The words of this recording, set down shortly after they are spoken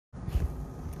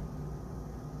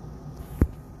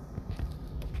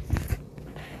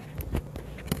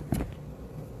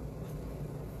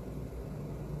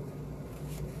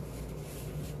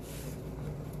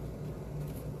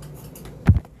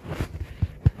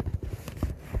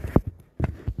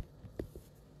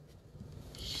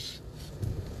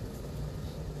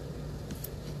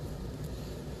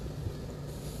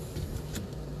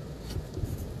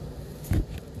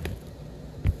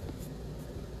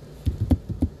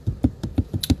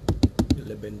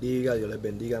Dios les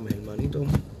bendiga, mis hermanitos.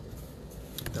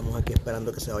 Estamos aquí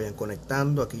esperando que se vayan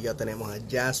conectando. Aquí ya tenemos a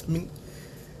Jasmine,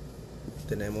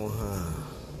 tenemos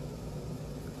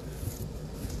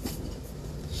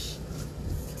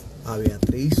a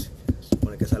Beatriz. Se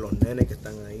supone que son los nenes que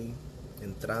están ahí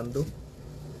entrando.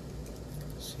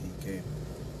 Así que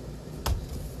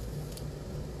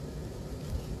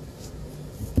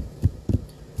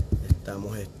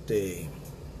estamos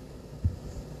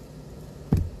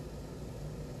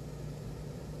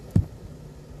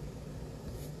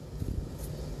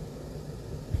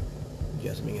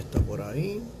Jasmine está por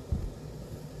ahí.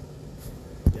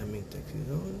 Jasmine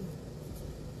Texidón.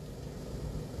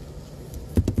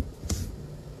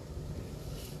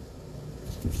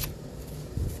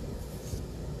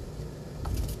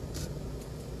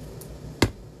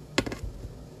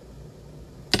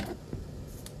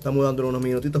 Estamos dándole unos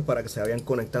minutitos para que se vayan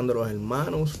conectando los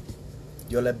hermanos.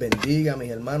 Dios les bendiga,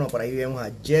 mis hermanos. Por ahí vemos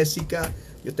a Jessica.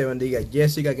 Dios te bendiga,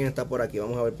 Jessica. ¿Quién está por aquí?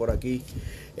 Vamos a ver por aquí.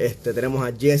 Tenemos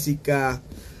a Jessica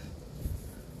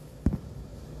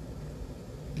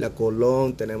La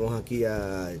Colón. Tenemos aquí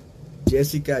a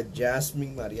Jessica,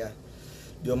 Jasmine, María.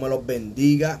 Dios me los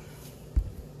bendiga.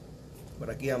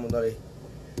 Por aquí vamos a darle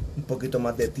un poquito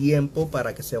más de tiempo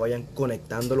para que se vayan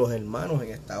conectando los hermanos en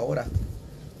esta hora.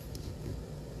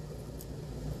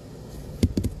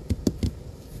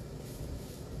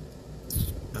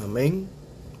 Amén.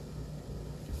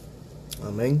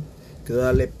 Amén. Quiero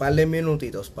darle un par de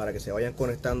minutitos para que se vayan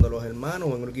conectando los hermanos.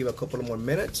 I'm going to give a couple more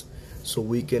minutes so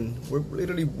we're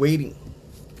literally waiting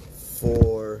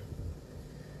for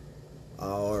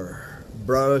our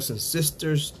brothers and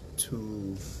sisters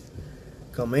to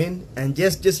come in. And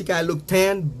yes, Jessica, I look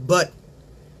tan, but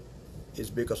it's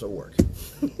because of work.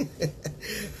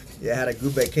 Yeah, I had a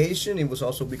good vacation. It was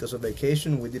also because of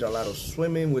vacation. We did a lot of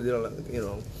swimming. We did a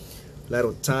lot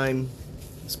of time,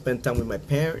 spent time with my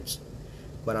parents.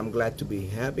 But I'm glad to be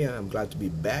happy. I'm glad to be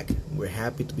back. We're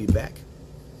happy to be back.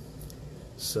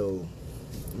 So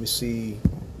let me see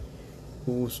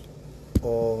who's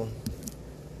all.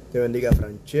 Te bendiga,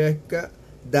 Francesca.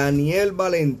 Daniel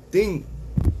Valentín.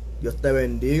 Dios te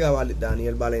bendiga,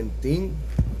 Daniel Valentín.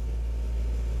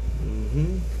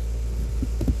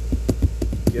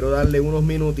 Quiero darle unos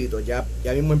minutitos. Ya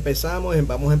mismo empezamos.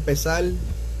 Vamos a empezar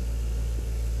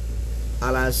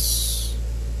a las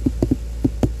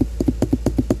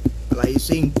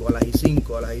 5, at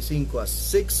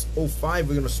 6:05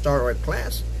 we're going to start our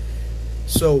class.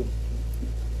 So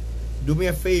do me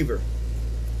a favor,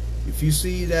 if you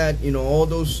see that all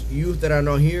those youth that are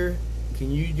not here,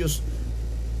 can you just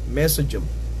message them,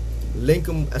 link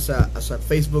them as a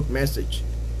Facebook message?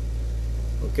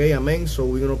 Okay, amen. So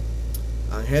we're going to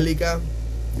Angélica,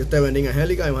 Dios te bendiga,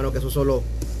 Angélica, hermano, que eso solo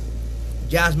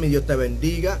Jasmine, Dios te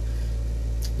bendiga.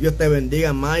 Dios te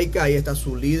bendiga, Maika. Ahí está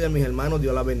su líder, mis hermanos.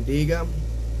 Dios la bendiga.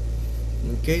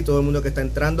 Ok, todo el mundo que está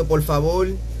entrando, por favor,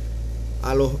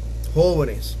 a los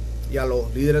jóvenes y a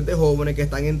los líderes de jóvenes que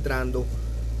están entrando,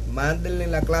 mándenle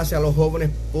la clase a los jóvenes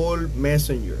por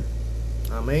Messenger.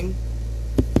 Amén.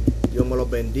 Dios me los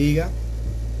bendiga.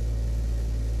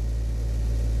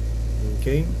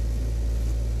 Ok.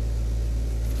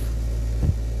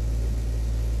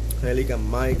 Angélica,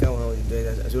 Maika, vamos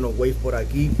a hacer unos waves por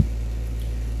aquí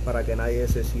para que nadie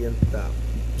se sienta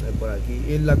por aquí.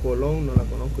 Isla Colón, no la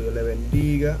conozco, Dios le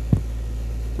bendiga.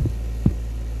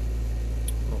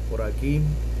 Vamos por aquí.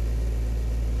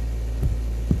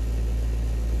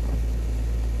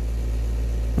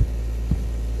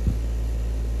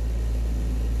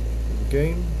 Ok.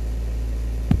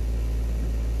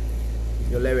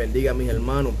 Dios le bendiga, mis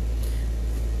hermanos.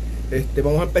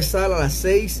 Vamos a empezar a las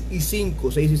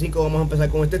 6:05. 6:05 vamos a empezar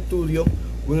con este estudio.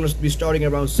 We're going to be starting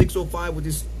around 6:05 with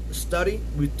this study.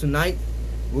 Tonight,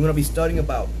 we're going to be studying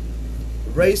about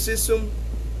racism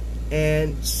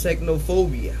and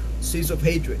xenophobia, seeds of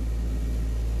hatred.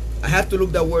 I had to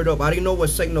look that word up. I didn't know what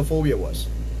xenophobia was.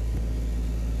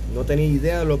 No tenía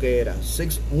idea de lo que era.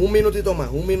 Un minutito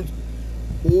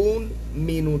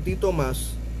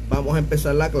más. Vamos a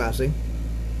empezar la clase.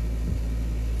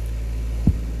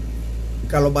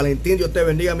 Carlos Valentín, Dios te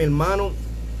bendiga, mi hermano.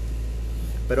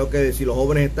 Espero que si los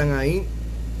jóvenes están ahí,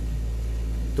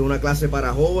 esto es una clase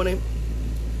para jóvenes.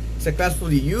 Es a class for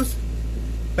the youth,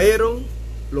 pero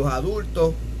los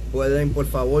adultos pueden, por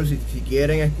favor, si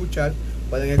quieren escuchar,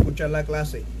 pueden escuchar la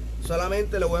clase.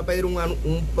 Solamente le voy a pedir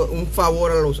un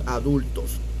favor a los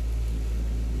adultos.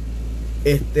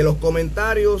 Los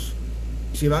comentarios,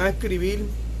 si van a escribir,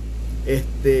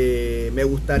 me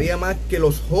gustaría más que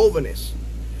los jóvenes.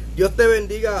 Dios te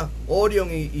bendiga, Orion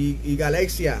y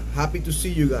Galaxia. Happy to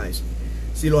see you guys.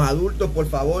 Si los adultos, por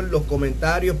favor, los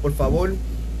comentarios, por favor,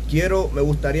 me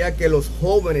gustaría que los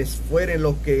jóvenes fueran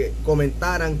los que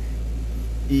comentaran,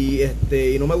 y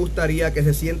no me gustaría que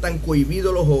se sientan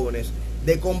cohibidos los jóvenes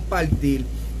de compartir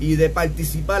y de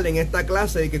participar en esta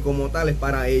clase, y que como tal es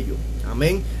para ellos.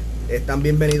 Amén. Están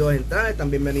bienvenidos a entrar, están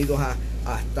bienvenidos a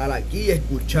estar aquí, a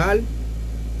escuchar.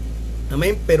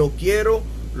 Amén. Pero quiero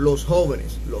los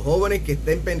jóvenes que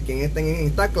estén en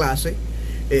esta clase,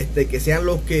 que sean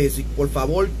los que, si, por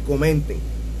favor, comenten,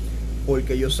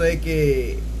 porque yo sé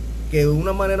que de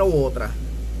una manera u otra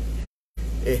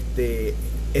este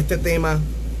tema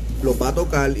los va a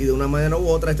tocar, y de una manera u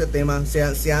otra este tema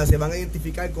se van a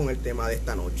identificar con el tema de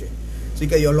esta noche. Así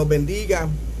que Dios los bendiga.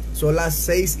 Son las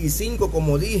 6:05,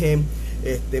 como dije.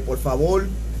 Por favor,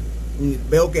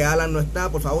 veo que Alan no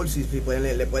está. Por favor, si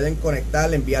le pueden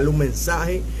conectar, enviarle un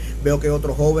mensaje. Veo que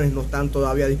otros jóvenes no están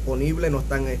todavía disponibles, no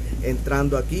están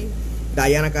entrando aquí.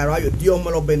 Diana Carvalho, Dios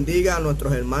me los bendiga. A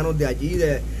nuestros hermanos de allí,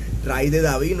 de Raíz de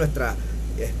David, nuestra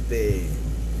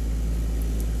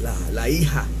la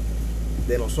hija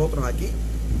de nosotros aquí,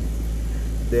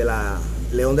 de la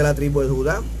león de la tribu de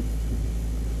Judá.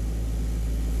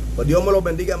 Pues Dios me los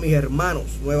bendiga, mis hermanos.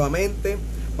 Nuevamente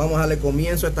vamos a darle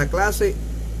comienzo a esta clase.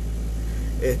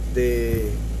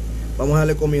 Vamos a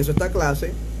darle comienzo a esta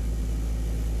clase.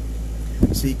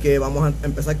 Así que vamos a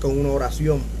empezar con una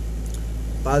oración.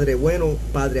 Padre bueno,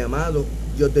 Padre amado,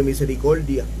 Dios de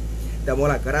misericordia, te damos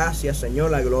la gracia, Señor,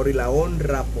 la gloria y la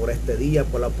honra por este día,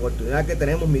 por la oportunidad que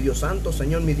tenemos, mi Dios santo,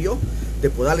 Señor, mi Dios, de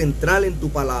poder entrar en tu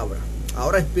palabra.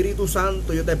 Ahora, Espíritu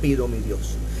Santo, yo te pido, mi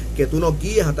Dios, que tú nos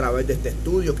guíes a través de este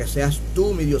estudio, que seas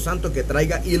tú, mi Dios santo, que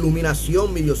traiga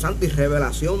iluminación, mi Dios santo, y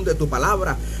revelación de tu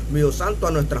palabra, mi Dios santo,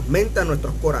 a nuestras mentes, a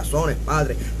nuestros corazones,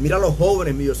 Padre. Mira a los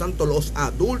jóvenes, mi Dios santo, los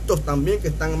adultos también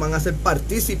que van a ser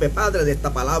partícipes, Padre, de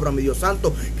esta palabra, mi Dios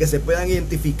santo, que se puedan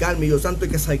identificar, mi Dios santo, y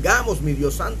que salgamos, mi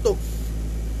Dios santo,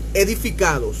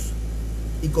 edificados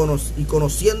y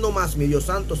conociendo más, mi Dios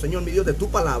santo, Señor, mi Dios, de tu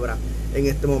palabra en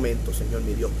este momento, Señor,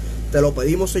 mi Dios. Te lo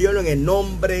pedimos, Señor, en el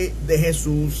nombre de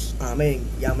Jesús. Amén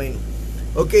y amén.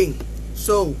 Okay,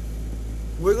 so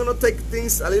we're gonna take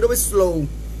things a little bit slow.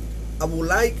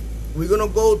 We're gonna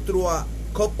go through a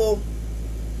couple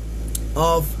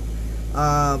of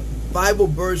Bible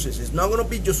verses. It's not gonna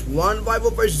be just one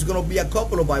Bible verse. It's gonna be a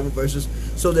couple of Bible verses.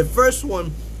 So the first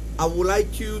one, I would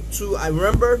like you to, I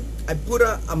remember I put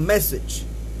a message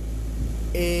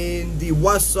in the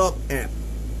WhatsApp app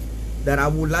that I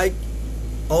would like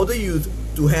all the youth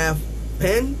to have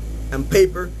pen and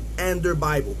paper and their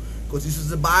Bible, because this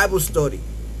is a Bible study.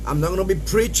 I'm not going to be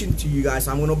preaching to you guys.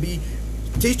 I'm going to be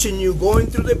teaching you, going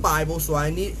through the Bible, so I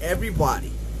need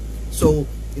everybody. So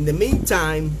in the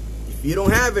meantime, if you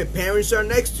don't have it, parents are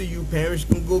next to you. Parents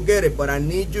can go get it, but I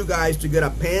need you guys to get a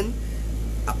pen,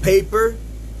 a paper,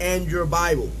 and your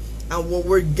Bible. And what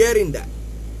we're getting that,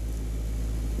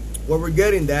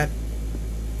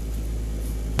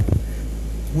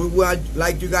 we would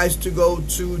like you guys to go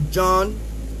to John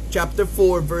chapter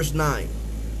 4 verse 9.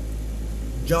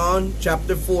 John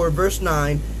chapter 4 verse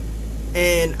 9.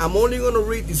 And I'm only going to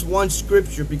read this one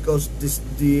scripture because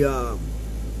the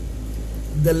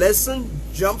lesson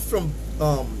jumps from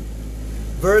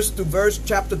verse to verse,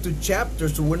 chapter to chapter,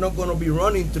 so we're not going to be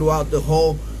running throughout the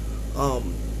whole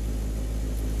I'm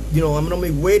going to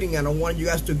be waiting. I don't want you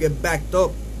guys to get backed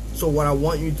up. So what I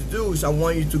want you to do is I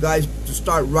want you guys to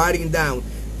start writing down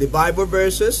the Bible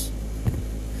verses.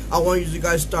 I want you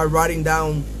guys to start writing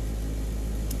down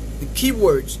the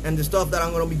keywords and the stuff that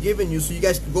I'm going to be giving you, so you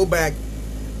guys can go back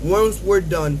once we're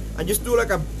done and just do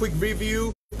like a quick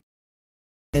review,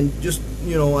 and just,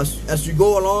 as you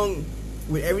go along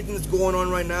with everything that's going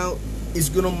on right now, it's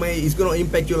gonna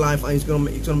impact your life, and it's gonna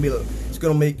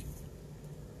make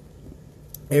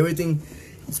everything,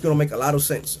 it's gonna make a lot of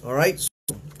sense. All right, so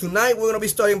tonight we're gonna be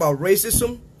studying about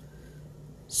racism,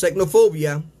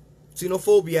 xenophobia,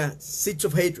 seeds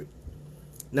of hatred.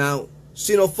 Now,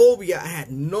 xenophobia, I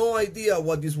had no idea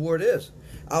what this word is.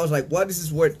 I was like, what is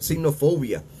this word,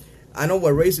 xenophobia? I know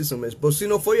what racism is, but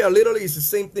xenophobia literally is the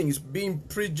same thing. It's being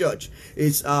prejudged.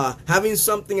 It's having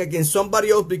something against somebody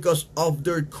else because of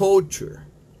their culture.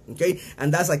 Okay,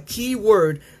 and that's a key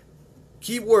word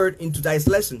in today's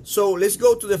lesson. So let's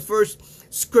go to the first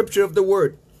scripture of the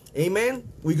word.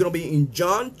 Amen. We're going to be in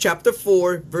John chapter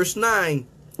 4 verse 9.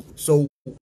 So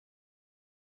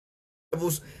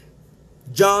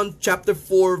John chapter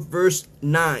 4 verse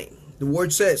 9. The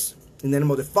word says, in the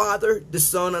name of the Father, the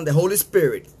Son, and the Holy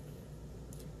Spirit.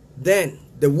 Then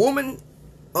the woman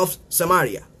of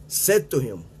Samaria said to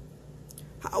him,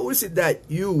 how is it that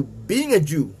you, being a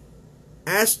Jew,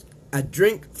 ask a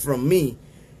drink from me,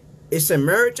 a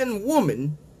Samaritan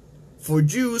woman, for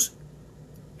Jews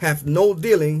have no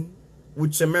dealing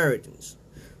with Samaritans.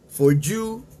 For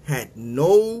Jew had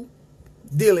no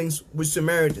dealings with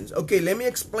Samaritans. Okay, let me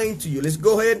explain to you. Let's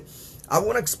go ahead. I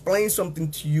want to explain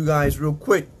something to you guys real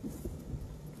quick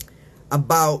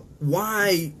about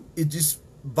why this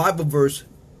Bible verse,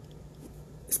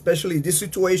 especially this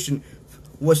situation,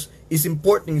 is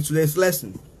important in today's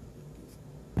lesson.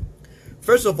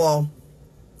 First of all,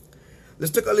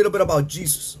 let's talk a little bit about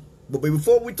Jesus. But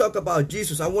before we talk about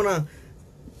Jesus, I want to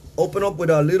open up with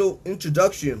a little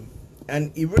introduction.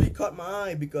 And it really caught my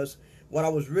eye because when I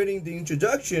was reading the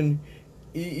introduction,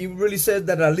 it really said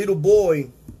that a little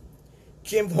boy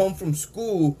came home from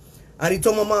school and he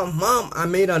told my mom, "Mom, I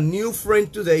made a new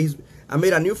friend today. I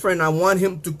made a new friend. I want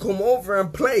him to come over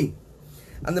and play."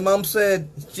 And the mom said,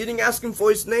 she didn't ask him for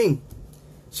his name.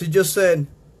 She just said,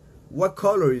 "What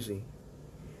color is he?"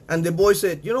 And the boy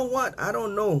said, "You know what? I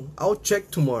don't know. I'll check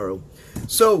tomorrow."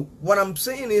 So what I'm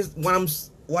saying is,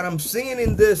 what I'm seeing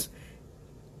in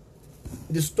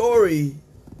the story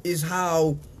is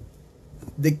how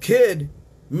the kid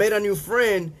made a new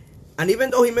friend, and even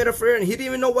though he made a friend, he didn't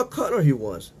even know what color he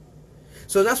was.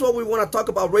 So that's what we want to talk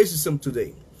about racism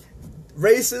today.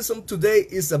 Racism today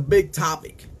is a big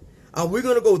topic. And we're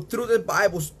going to go through the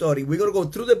Bible study. We're going to go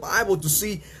through the Bible to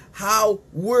see how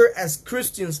we're as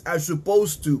Christians are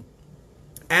supposed to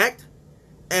act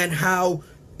and how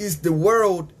is the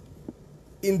world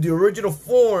in the original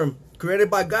form created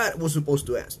by God was supposed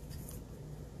to act.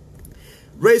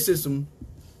 Racism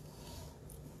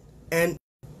and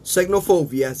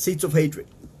xenophobia, seeds of hatred.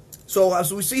 So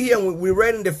as we see here, we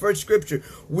read in the first scripture,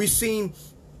 we seen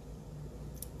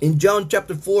in John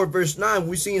chapter 4 verse 9,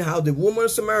 we seen how the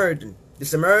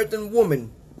Samaritan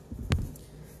woman,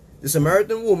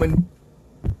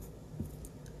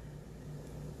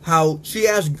 how she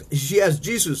asked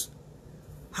Jesus,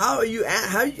 how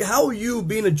are you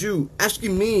being a Jew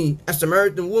asking me, a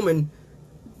Samaritan woman,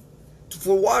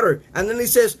 for water? And then he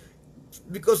says,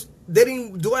 because they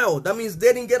didn't dwell, that means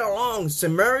they didn't get along.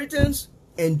 Samaritans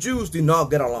and Jews did not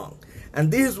get along,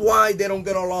 and this is why they don't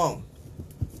get along.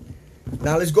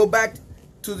 Now let's go back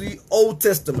to the Old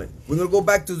Testament. We're going to go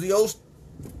back to the Old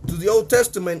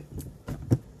Testament,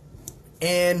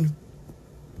 and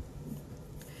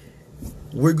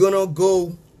we're going to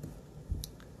go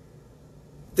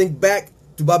think back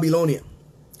to Babylonia.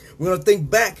 We're going to think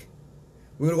back.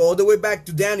 We're going to go all the way back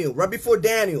to Daniel. Right before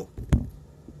Daniel,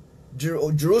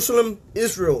 Jerusalem,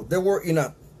 Israel, they were in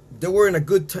a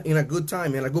good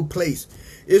time, in a good place.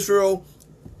 Israel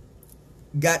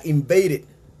got invaded.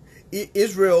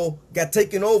 Israel got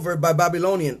taken over by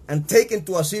Babylonian and taken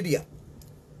to Assyria.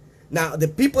 Now, the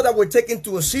people that were taken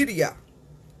to Assyria,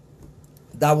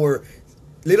 that were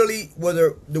literally,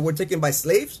 whether they were taken by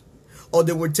slaves or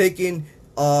they were taken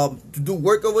to do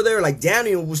work over there, like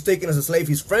Daniel was taken as a slave,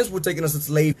 his friends were taken as a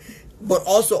slave, but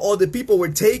also all the people were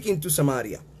taken to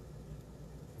Samaria.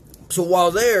 So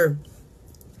while there,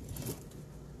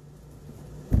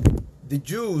 the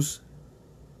Jews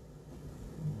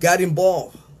got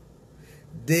involved.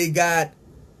 They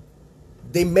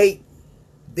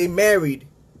married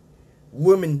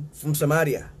women from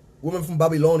Samaria, women from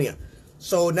Babylonia.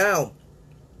 So now,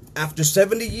 after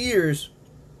 70 years,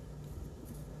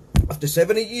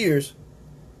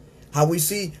 how we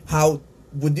see how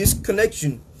with this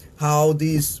connection, how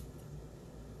these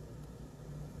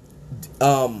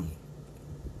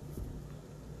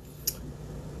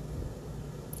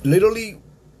literally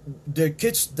the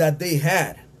kids that they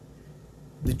had,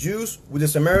 the Jews with the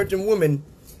Samaritan woman,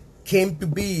 came to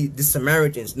be the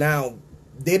Samaritans. Now,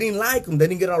 they didn't like them. They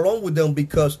didn't get along with them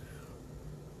because,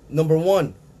 number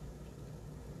one,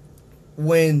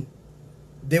 when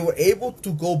they were able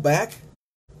to go back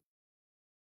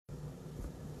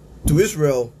to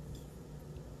Israel,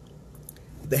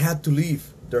 they had to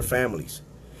leave their families.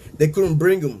 They couldn't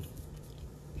bring them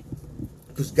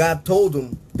because God told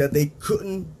them that they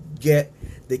couldn't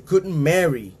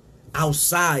marry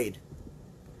outside.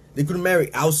 They couldn't marry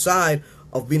outside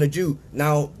of being a Jew.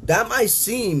 Now, that might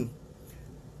seem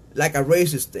like a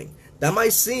racist thing. That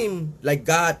might seem like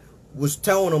God was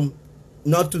telling them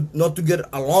not to get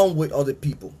along with other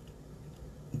people.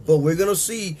 But we're going to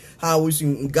see how we see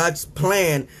in God's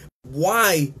plan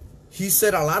why he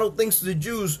said a lot of things to the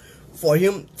Jews for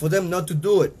them not to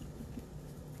do it.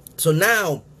 So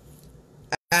now,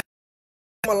 as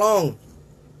we come along,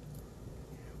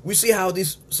 we see how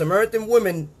these Samaritan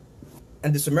women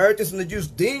and the Samaritans and the Jews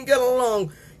didn't get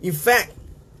along. In fact,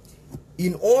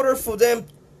 in order for them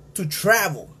to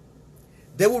travel,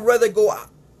 they would rather go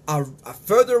a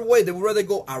further way. They would rather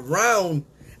go around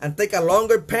and take a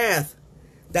longer path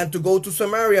than to go to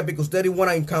Samaria because they didn't want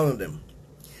to encounter them.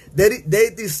 They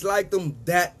disliked them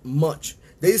that much.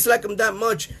 They disliked them that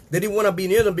much. They didn't want to be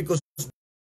near them because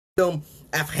them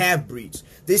as half breeds.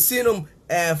 They see them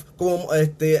as como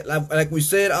like we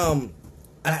said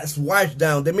as washed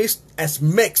down. They mixed as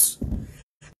mix.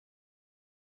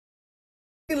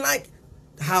 They didn't like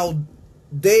how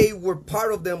they were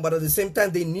part of them, but at the same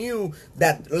time they knew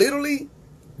that literally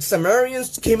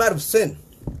Samaritans came out of sin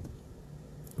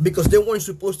because they weren't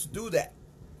supposed to do that.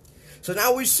 So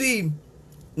now we see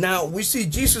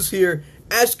Jesus here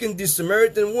asking this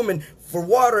Samaritan woman for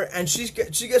water, and she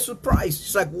gets surprised.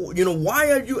 She's like, well,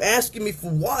 why are you asking me for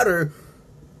water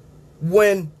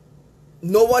when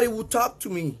nobody would talk to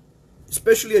me,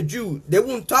 especially a Jew? They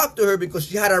wouldn't talk to her because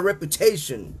she had a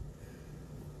reputation.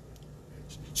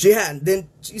 She had. Then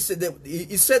he said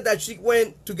that she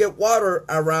went to get water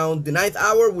around the 9th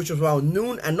hour, which was around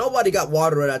noon, and nobody got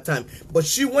water at that time. But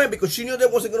she went because she knew there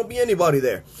wasn't going to be anybody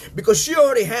there, because she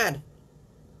already had.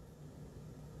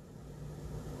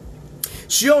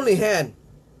 She only had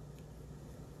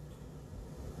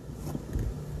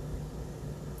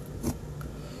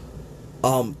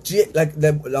he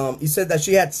said that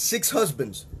she had 6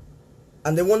 husbands,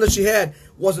 and the one that she had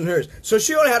wasn't hers. So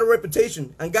she only had a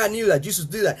reputation, and God knew that. Jesus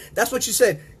did that. That's what she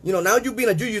said. Now you being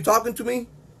a Jew, you talking to me?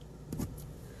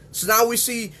 So now we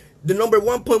see the number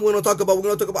 1 point we're going to talk about. We're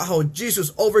going to talk about how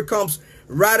Jesus overcomes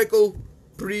radical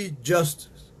prejudice.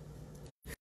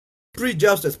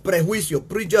 Prejudice.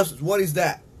 What is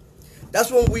that? That's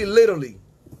when we literally.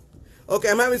 Okay,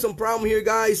 I'm having some problem here,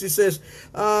 guys. It says,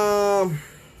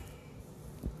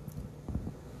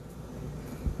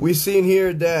 we seen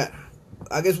here that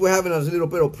I guess we're having a little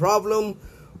bit of problem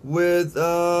with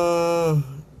can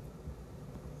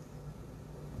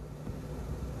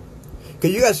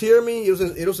you guys hear me?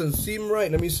 It doesn't seem right.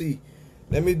 Let me see.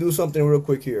 Let me do something real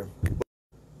quick here.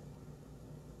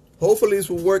 Hopefully this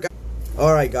will work.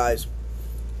 All right, guys.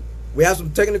 We have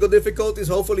some technical difficulties.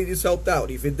 Hopefully this helped out.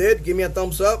 If it did, give me a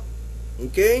thumbs up.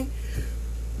 Okay.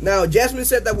 Now, Jasmine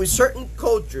said that with certain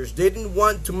cultures, they didn't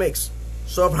want to mix.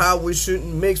 Somehow we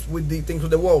shouldn't mix with the things of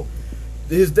the world.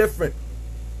 This is different.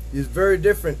 It's very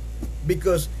different,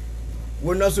 because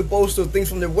we're not supposed to things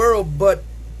from the world, but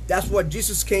that's what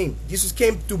Jesus came. Jesus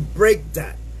came to break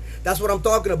that. That's what I'm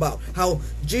talking about. How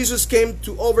Jesus came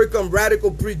to overcome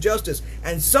radical prejudice.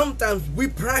 And sometimes we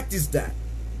practice that.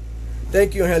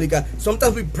 Thank you, Angelica.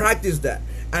 Sometimes we practice that.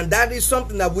 And that is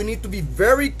something that we need to be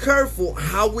very careful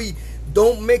how we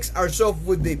don't mix ourselves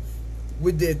with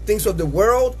the things of the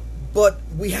world, but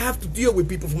we have to deal with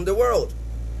people from the world.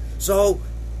 So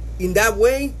in that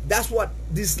way, that's what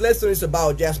this lesson is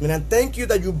about, Jasmine. And thank you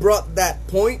that you brought that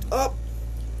point up,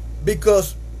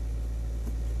 because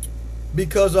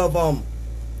of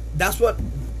that's what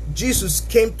Jesus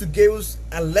came to give us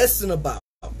a lesson about.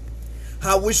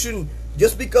 How we shouldn't,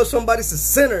 just because somebody's a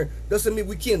sinner doesn't mean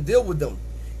we can't deal with them.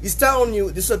 He's telling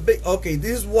you this is a big, okay,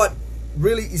 this is what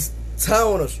really is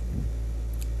telling us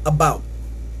about.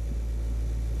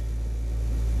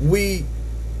 We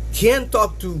can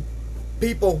talk to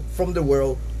people from the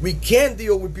world. We can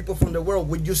deal with people from the world.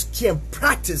 We just can't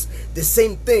practice the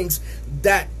same things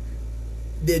that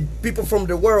the people from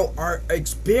the world are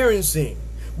experiencing.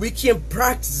 We can't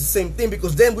practice the same thing,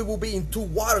 because then we will be in 2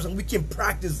 waters, and we can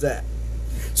practice that.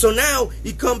 So now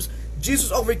it comes,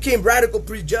 Jesus overcame radical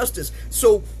prejudice.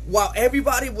 So while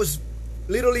everybody was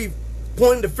literally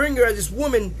pointing the finger at this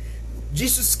woman,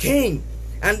 Jesus came.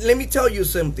 And let me tell you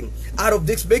something. Out of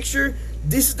this picture,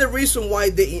 this is the reason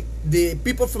why the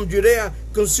people from Judea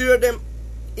consider them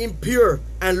impure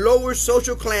and lower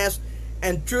social class,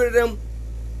 and treated them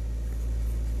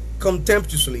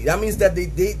contemptuously. That means that they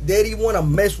didn't want to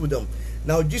mess with them.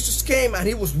 Now Jesus came, and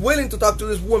he was willing to talk to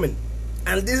this woman.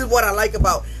 And this is what I like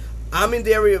about, I'm in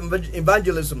the area of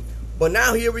evangelism, but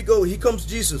now here we go. Here comes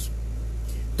Jesus.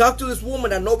 Talk to this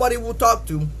woman that nobody will talk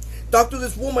to. Talk to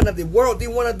this woman that the world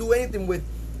didn't want to do anything with.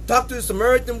 Talk to the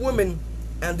Samaritan woman,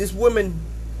 and this woman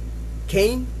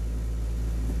came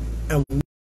and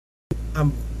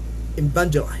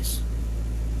evangelized.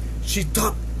 She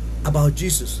talked about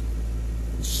Jesus.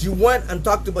 She went and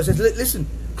talked to him and said, listen,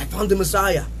 I found the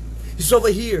Messiah. He's over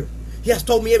here. He has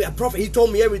told me everything. A prophet, he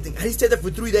told me everything. And he stayed there for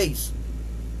 3 days.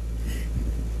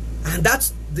 And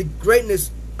that's the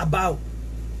greatness about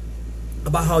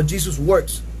how Jesus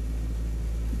works.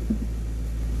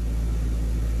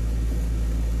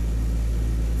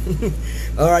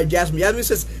 All right, Jasmine. Jasmine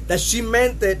says that she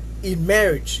meant that in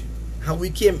marriage. How we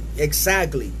came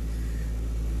exactly.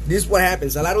 This is what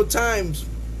happens. A lot of times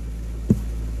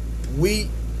we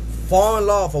fall in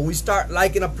love, or we start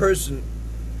liking a person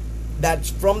that's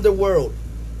from the world,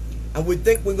 and we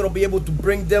think we're going to be able to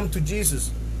bring them to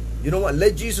Jesus. You know what?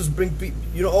 Let Jesus bring people.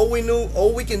 You know,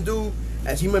 all we can do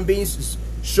as human beings is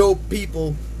show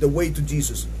people the way to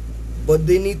Jesus. But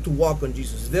they need to walk on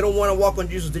Jesus. If they don't want to walk on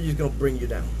Jesus, they're just going to bring you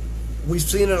down. We've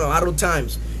seen it a lot of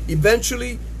times.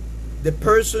 Eventually, the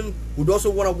person who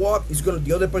doesn't want to walk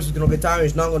the other person is going to get tired.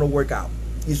 It's not going to work out.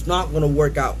 It's not going to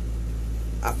work out.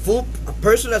 A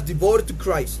person that's devoted to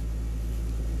Christ,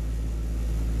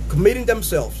 committing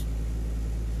themselves.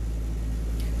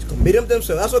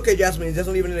 That's okay, Jasmine. It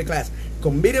doesn't even in the class.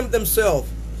 Committing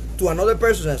themselves to another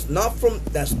person that's not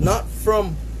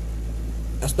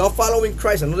following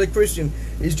Christ, another Christian,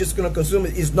 is just going to consume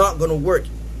it. It's not going to work.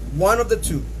 One of the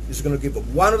two is going to give up.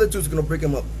 One of the two is going to bring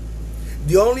them up.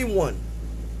 The only one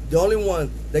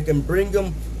that can bring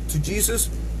them to Jesus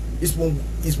is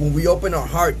when we open our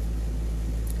heart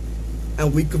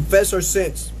and we confess our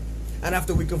sins. And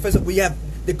after we confess it, we have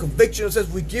the conviction of sins.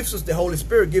 Gives us the Holy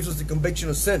Spirit, gives us the conviction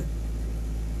of sin.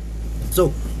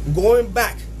 So going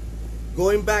back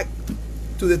to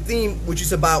the theme, which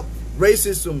is about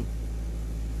racism.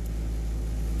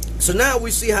 So now we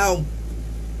see how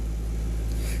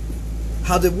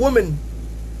the woman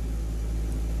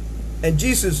and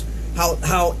Jesus,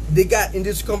 how they got in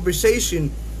this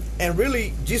conversation, and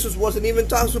really Jesus wasn't even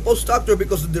supposed to talk to her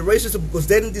because of the racism, because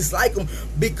they didn't dislike him,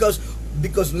 because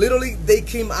literally they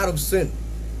came out of sin.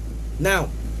 Now,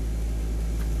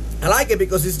 I like it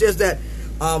because it's just that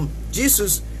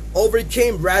Jesus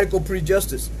overcame radical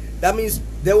prejudice. That means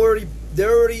they're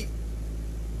already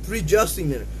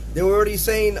prejudging it. They were already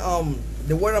saying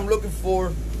the word I'm looking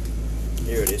for.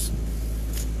 Here it is.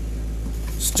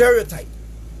 Stereotype.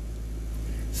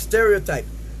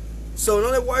 So in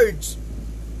other words,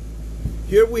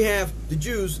 here we have the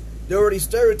Jews. They're already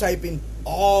stereotyping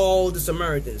all the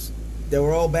Samaritans. They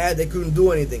were all bad. They couldn't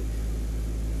do anything.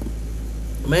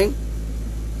 Amen.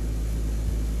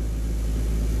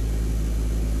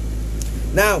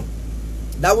 Now,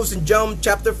 that was in John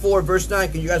chapter 4, verse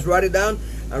 9. Can you guys write it down?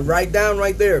 And write down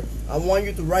right there. I want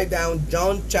you to write down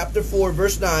John chapter 4,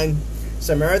 verse 9,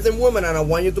 Samaritan woman. And I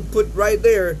want you to put right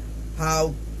there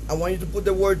I want you to put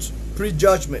the words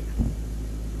prejudgment.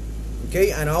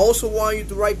 Okay? And I also want you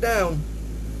to write down,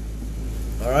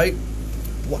 all right,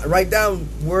 write down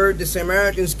where the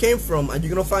Samaritans came from. And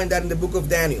you're going to find that in the book of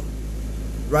Daniel.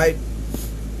 Right?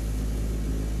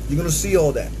 You're going to see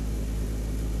all that.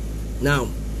 Now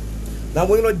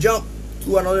we're going to jump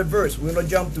to another verse. We're going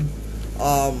to jump to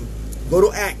go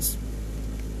to Acts.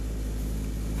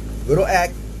 Go to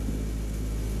Acts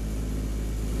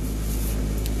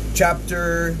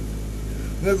chapter.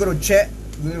 We're going to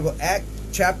go to Acts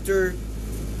chapter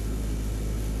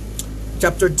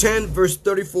 10, verse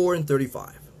 34 and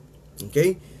 35.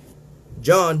 Okay?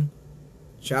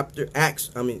 Acts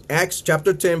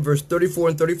chapter 10, verse 34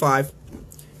 and 35.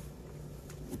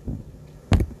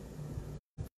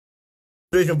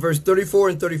 Verse 34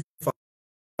 and 35.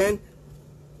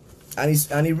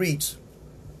 And he reads.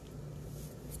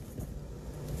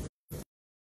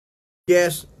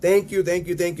 Yes, thank you,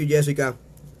 Jessica.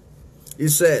 It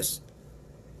says,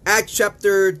 Acts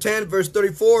chapter 10, verse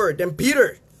 34. Then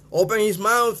Peter opened his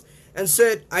mouth and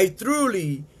said, I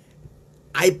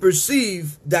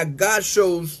perceive that God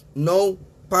shows no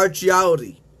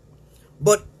partiality,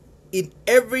 but in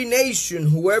every nation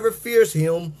whoever fears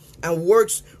him and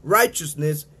works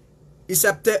righteousness is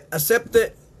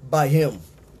accepted by him.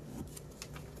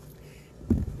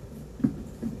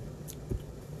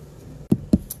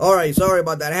 Alright, sorry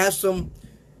about that.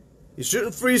 It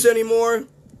shouldn't freeze anymore.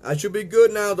 I should be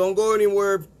good now. Don't go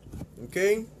anywhere.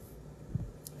 Okay?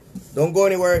 Don't go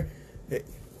anywhere. Hey.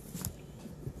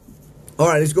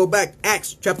 Alright, let's go back.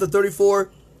 Acts chapter 10,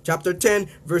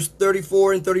 verse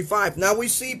 34 and 35. Now we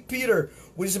see Peter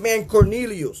with his man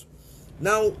Cornelius.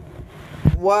 Now,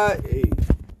 what? Hey,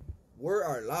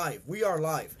 we are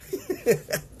live.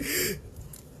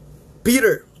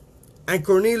 Peter and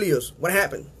Cornelius. What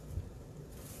happened?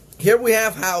 Here we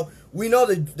have how we know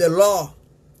that the law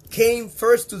came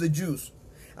first to the Jews,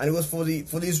 and it was for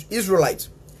these Israelites.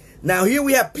 Now here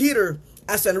we have Peter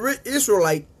as an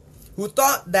Israelite who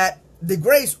thought that the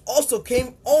grace also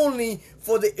came only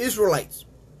for the Israelites.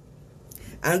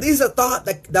 And this is a thought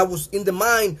that was in the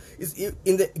mind,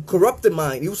 in the corrupted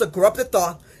mind. It was a corrupted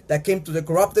thought that came to the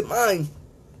corrupted mind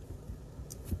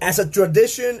as a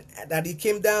tradition, that it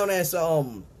came down as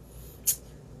something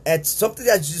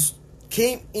that just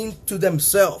came into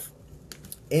themselves.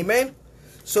 Amen.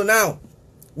 So now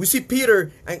we see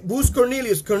Peter, and who's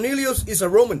Cornelius? Cornelius is a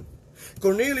Roman.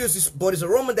 Cornelius is a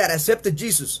Roman that accepted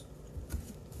Jesus.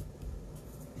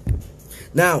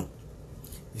 Now,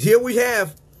 here we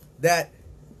have that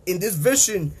in this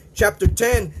vision, chapter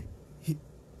 10,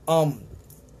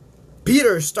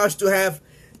 Peter starts to have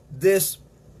this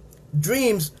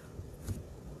dreams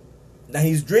that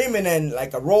he's dreaming, and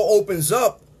like a roll opens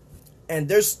up and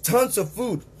there's tons of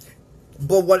food.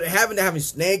 But what they're having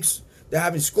snakes, they're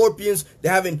having scorpions,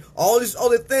 they're having all these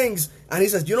other things. And he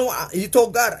says, you know what? He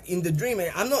told God in the dream,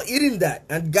 I'm not eating that.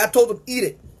 And God told him, eat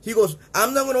it. He goes,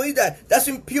 I'm not going to eat that. That's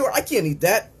impure. I can't eat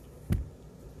that.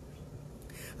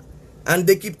 And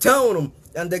they keep telling him.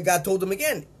 And then God told him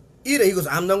again, eat it. He goes,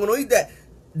 I'm not going to eat that.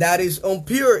 That is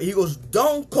impure. He goes,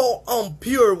 don't call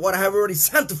impure what I have already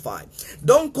sanctified.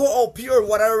 Don't call impure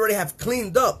what I already have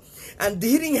cleaned up. And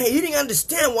he didn't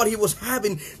understand what he was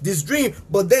having this dream.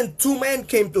 But then two men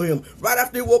came to him right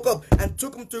after he woke up and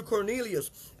took him to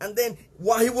Cornelius. And then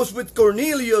while he was with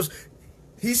Cornelius,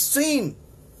 he seen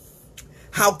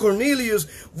how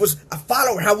Cornelius was a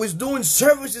follower, how he's doing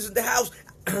services in the house,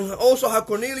 and also how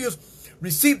Cornelius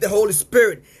received the Holy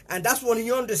Spirit. And that's when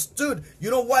he understood, you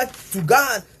know what, to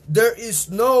God there is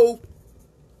no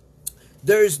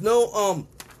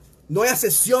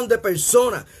excepción de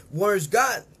persona. Whereas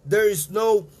God, there is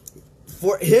no,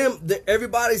 for him,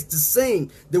 everybody's the same.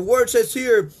 The word says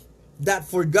here that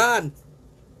for God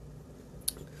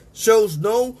shows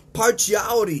no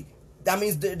partiality. That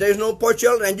means there's no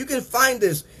partiality. And you can find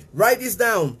this, write this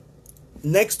down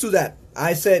next to that.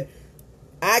 I said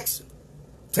Acts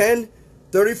 10,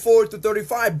 34 to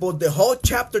 35, but the whole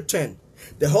chapter 10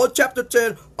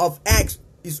 of Acts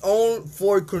is on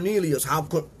for Cornelius,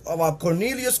 about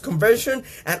Cornelius' conversion,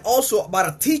 and also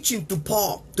about a teaching to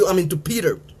to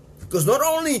Peter. Because not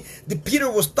only did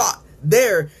Peter was taught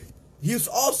there, he was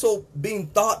also being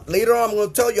taught later on. I'm going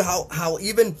to tell you how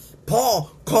even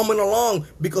Paul coming along,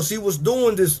 because he was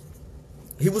doing this,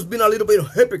 he was being a little bit of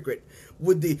a hypocrite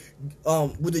with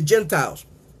the Gentiles.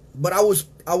 But I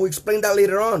will explain that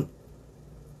later on.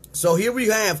 So here we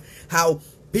have how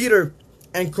Peter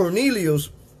and Cornelius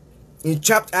in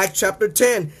Acts chapter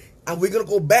 10, and we're going to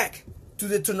go back to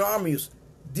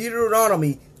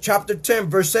Deuteronomy chapter 10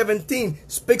 verse 17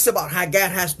 speaks about how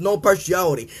God has no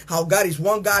partiality, how God is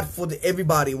one God for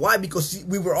everybody. Why? Because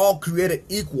we were all created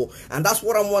equal. And that's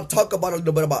what I want to talk about a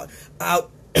little bit about,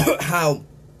 how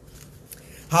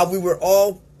we were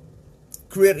all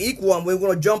created equal. And we're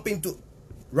going to jump into,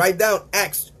 write down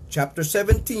Acts chapter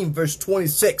 17 verse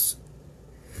 26.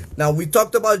 Now we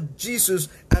talked about Jesus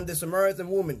and the Samaritan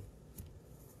woman.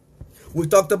 We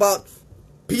talked about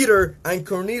Peter and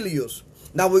Cornelius.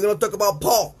 Now we're going to talk about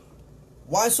Paul.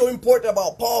 Why so important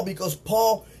about Paul? Because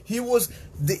Paul, he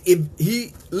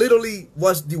literally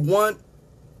was the one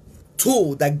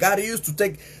tool that God used to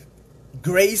take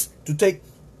grace, to take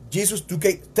Jesus, to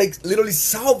take literally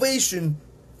salvation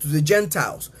to the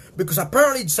Gentiles. Because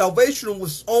apparently salvation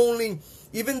was only,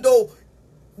 even though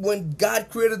when God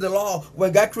created the law,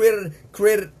 when God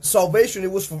created salvation,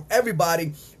 it was for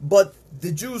everybody, but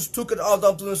the Jews took it all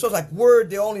down to themselves, like we're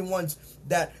the only ones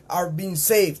that are being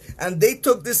saved. And they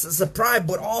took this as a pride,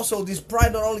 but also this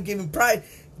pride not only giving pride,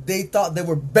 they thought they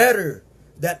were better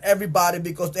than everybody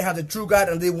because they had the true God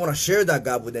and they want to share that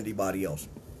God with anybody else.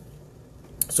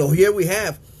 So here we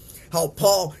have how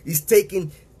Paul is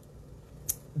taking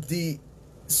the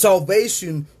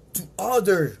salvation to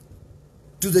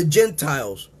the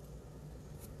Gentiles.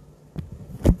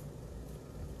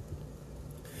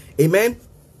 Amen.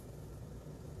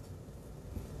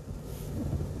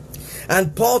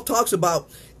 And Paul talks about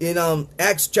in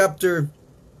Acts chapter,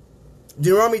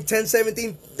 Deuteronomy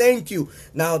 10:17. Thank you.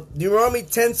 Now Deuteronomy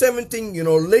 10:17,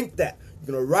 link that.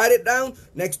 You're going to write it down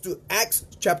next to Acts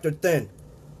chapter 10,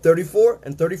 34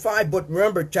 and 35. But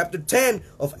remember, chapter 10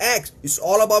 of Acts is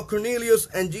all about Cornelius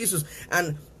and Jesus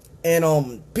and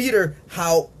Peter,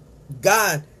 how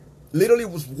God literally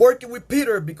was working with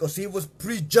Peter because he was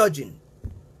prejudging.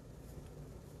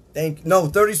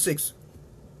 36.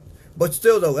 But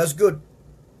still though, that's good.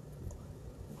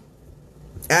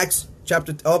 Acts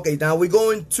chapter, okay, now we're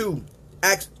going to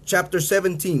Acts chapter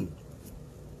 17.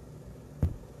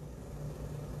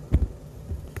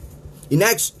 In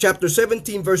Acts chapter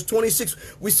 17 verse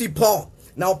 26, we see Paul.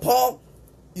 Now Paul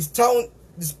is telling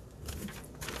this,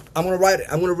 I'm going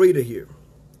to read it here.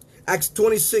 Acts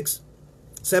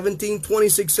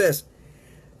 17:26 says,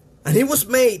 and he was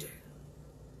made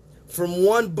from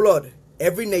one blood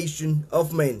every nation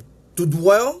of men to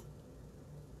dwell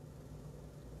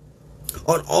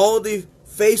on all the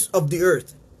face of the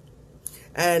earth,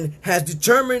 and has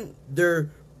determined their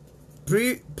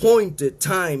pre-appointed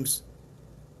times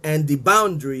and the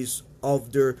boundaries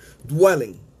of their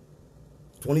dwelling.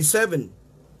 27.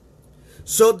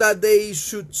 So that they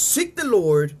should seek the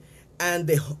Lord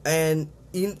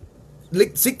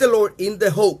seek the Lord in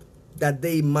the hope that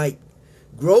they might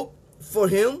grope for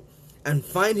him and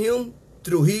find him,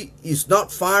 through he is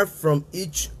not far from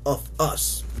each of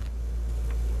us.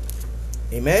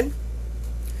 Amen.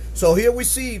 So here we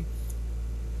see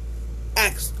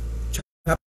Acts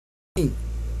chapter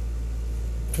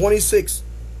 26.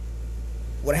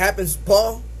 What happens?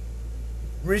 Paul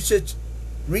reaches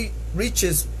the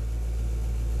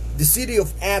city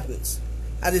of Athens.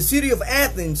 At the city of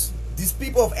Athens, these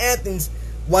people of Athens,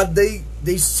 what they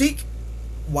seek,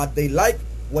 what they like,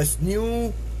 was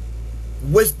new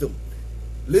wisdom,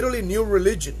 literally new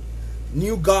religion,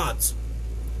 new gods.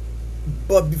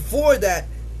 But before that,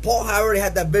 Paul already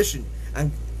had that vision,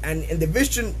 and the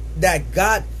vision that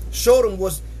God showed him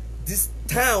was this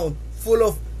town full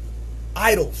of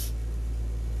idols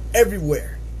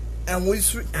everywhere.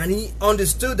 And he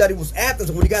understood that it was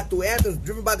Athens. When he got to Athens,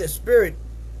 driven by the Spirit,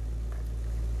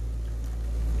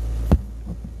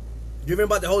 driven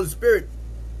by the Holy Spirit,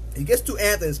 he gets to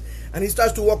Athens and he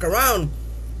starts to walk around,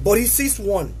 but he sees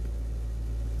one.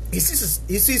 He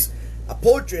sees a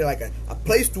portrait, like a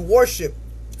place to worship,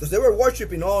 because they were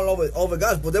worshiping all over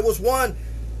gods. But there was one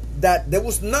that there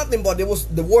was nothing but there was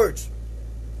the words.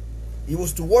 It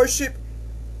was to worship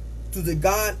to the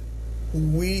God who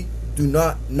we do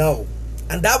not know.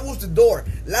 And that was the door.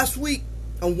 Last week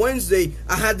on Wednesday,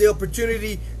 I had the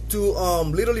opportunity to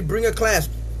literally bring a class,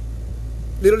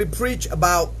 literally preach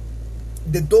about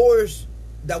the doors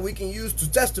that we can use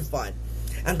to testify.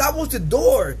 And that was the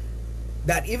door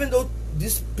that, even though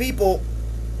these people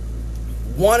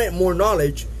wanted more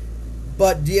knowledge,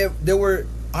 but they were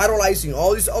idolizing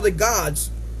all these other gods,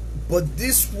 but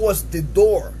this was the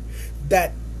door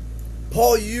that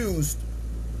Paul used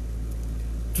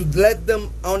to let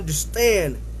them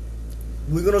understand.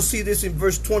 We're going to see this in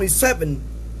verse 27,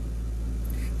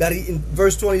 that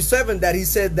he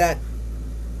said that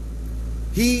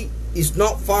he is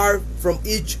not far from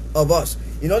each of us.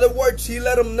 In other words, he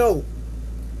let them know,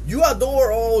 you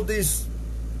adore all these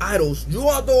idols, you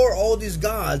adore all these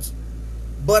gods,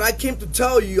 but I come to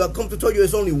tell you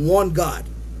there's only one God.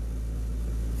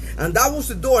 And that was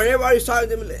the door, and everybody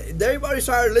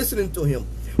started listening to him.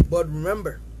 But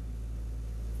remember,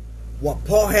 what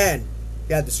Paul had,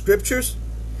 he had the scriptures,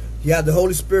 he had the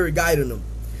Holy Spirit guiding him.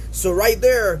 So right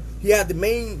there, he had the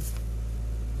main,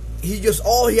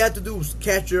 all he had to do was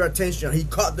catch their attention. He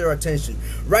caught their attention.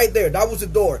 Right there, that was the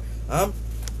door.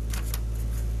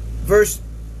 Verse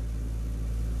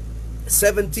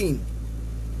 17,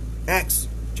 Acts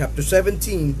chapter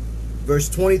 17, verse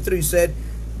 23 said,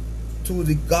 to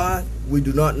the God we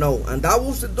do not know. And that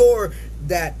was the door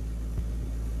that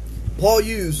Paul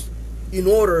used in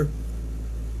order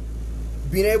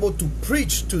being able to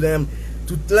preach to them,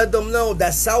 to let them know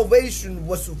that salvation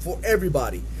was for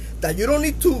everybody. That you don't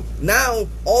need to, now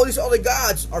all these other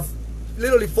gods are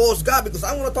literally false God, because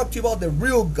I want to talk to you about the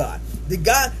real God, the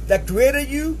God that created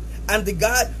you, and the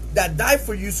God that died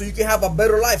for you so you can have a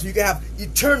better life, so you can have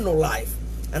eternal life.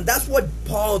 And that's what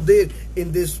Paul did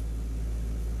in this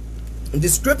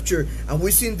scripture, and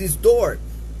we see in this door.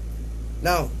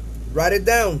 Now, write it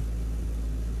down.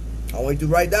 I want you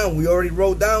to write down. We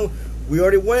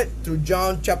already went through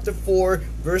John chapter 4,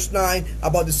 verse 9,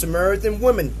 about the Samaritan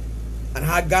woman, and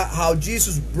how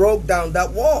Jesus broke down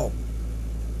that wall.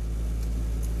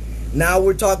 Now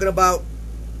we're talking about,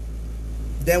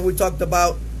 then we talked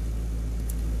about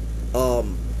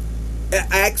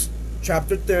Acts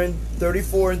chapter 10,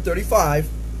 34 and 35,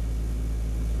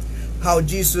 how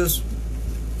Jesus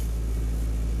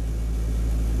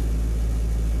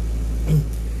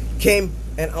came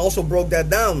and also broke that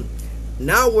down.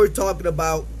 Now we're talking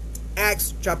about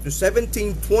Acts chapter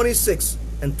 17, 26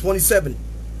 and 27.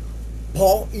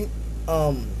 Paul in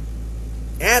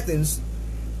Athens,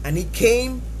 and he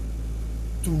came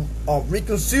to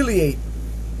reconciliate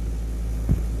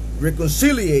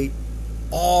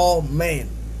all men.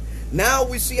 Now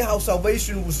we see how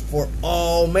salvation was for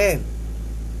all men.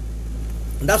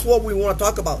 And that's what we want to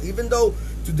talk about. Even though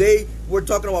today we're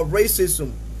talking about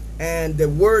racism, and the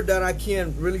word that I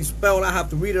can't really spell, I have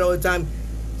to read it all the time,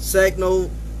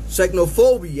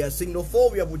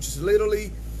 xenophobia, which is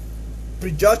literally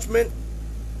prejudgment,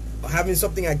 having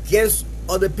something against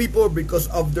other people because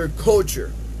of their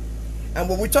culture. And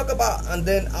when we talk about, and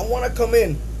then I want to come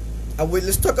in and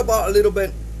let's talk about a little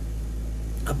bit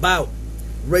about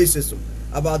racism,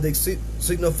 about the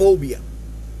xenophobia.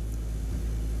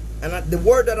 And the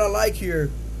word that I like here,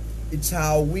 it's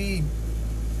how we,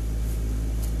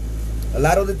 a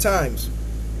lot of the times,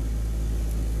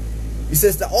 it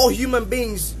says that all human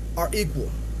beings are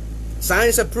equal.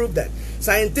 Science has proved that.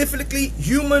 Scientifically,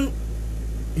 humanity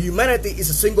is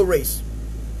a single race.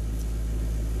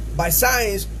 By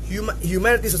science,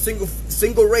 humanity is a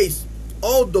single race,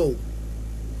 although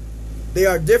there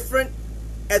are different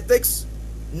ethics,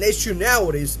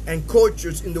 nationalities, and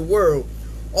cultures in the world.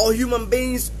 All human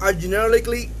beings are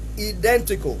genetically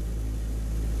identical.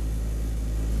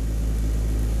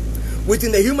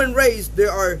 Within the human race,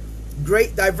 there are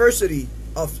great diversity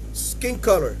of skin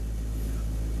color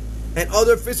and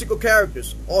other physical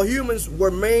characters. All humans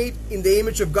were made in the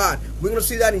image of God. We're going to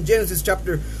see that in Genesis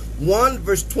chapter 1,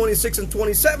 verse 26 and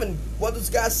 27. What does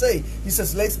God say? He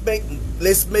says, let's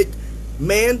make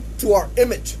man to our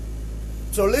image.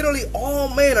 So literally all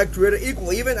men are created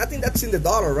equal. Even, I think that's in the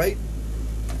dollar, right?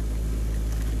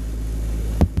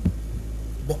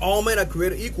 But all men are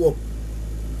created equal.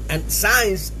 And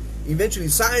science, eventually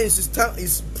science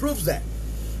proves that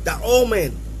all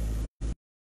men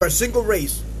are a single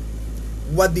race.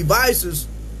 What divides us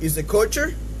is the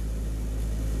culture,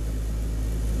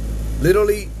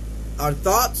 literally our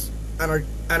thoughts and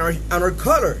our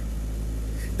color.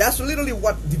 That's literally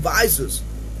what divides us.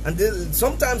 And then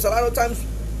sometimes, a lot of times,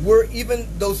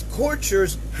 those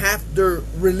cultures have their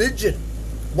religion,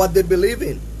 what they believe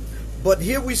in. But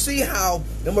here we see how,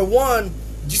 number one,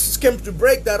 Jesus came to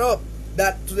break that up,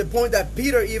 that to the point that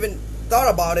Peter even thought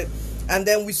about it. And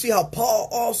then we see how Paul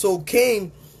also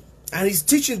came and he's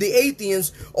teaching the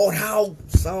atheists on how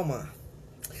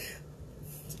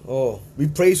we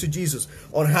praise you, Jesus,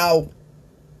 on how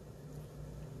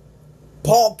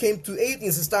Paul came to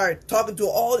atheists and started talking to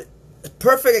all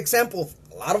perfect example of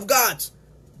a lot of gods,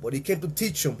 but he came to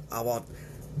teach them about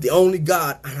the only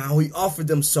God and how he offered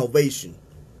them salvation.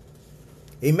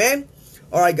 Amen.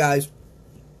 All right, guys.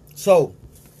 So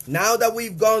now that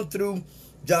we've gone through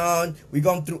John, we've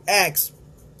gone through Acts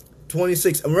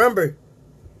 26, and remember,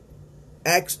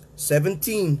 Acts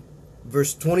 17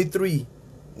 verse 23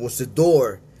 was the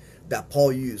door that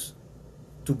Paul used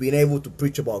to being able to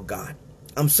preach about God.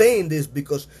 I'm saying this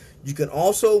because you can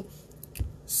also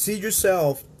see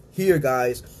yourself here,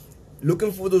 guys,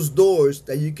 looking for those doors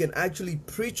that you can actually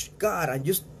preach God. And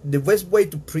just the best way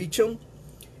to preach him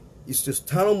is just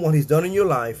tell him what he's done in your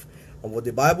life and what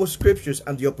the Bible scriptures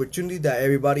and the opportunity that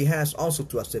everybody has also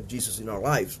to accept Jesus in our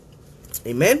lives.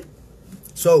 Amen.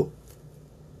 So,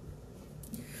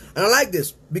 and I like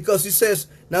this because he says,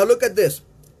 now look at this.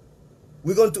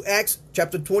 We're going to Acts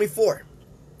chapter 24.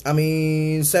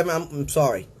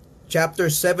 Chapter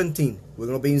 17. We're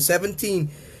going to be in 17.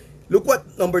 Look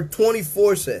what number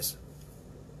 24 says.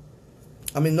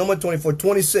 Number 24,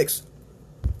 26.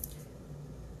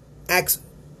 Acts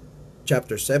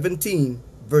chapter 17,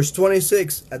 verse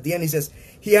 26. At the end he says,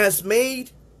 he has made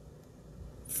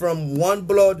from one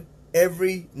blood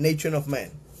every nation of man.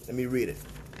 Let me read it.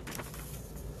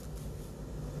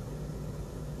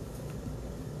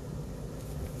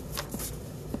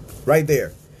 Right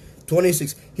there.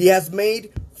 26. He has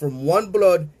made from one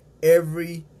blood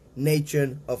every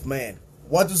nation of man.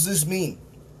 What does this mean?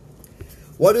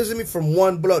 What does it mean from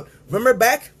one blood? Remember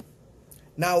back?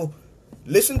 Now,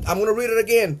 listen, I'm going to read it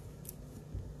again.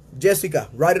 Jessica,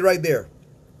 write it right there.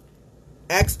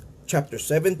 Acts chapter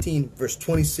 17, verse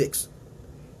 26.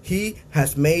 He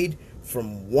has made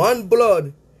from one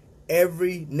blood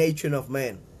every nation of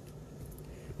man.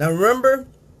 Now remember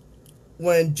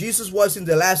when Jesus was in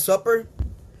the Last Supper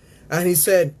and he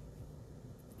said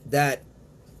that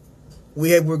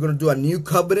we're going to do a new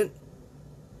covenant.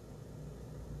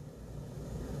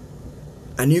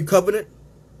 A new covenant.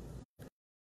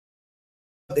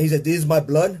 He said, this is my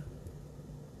blood.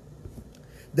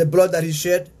 The blood that he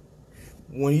shed.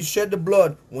 When he shed the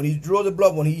blood, when he drew the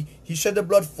blood, when he shed the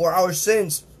blood for our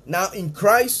sins. Now in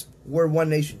Christ, we're one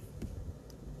nation.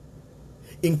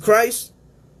 In Christ,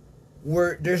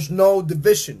 there's no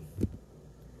division.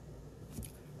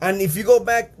 And if you go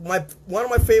back, one of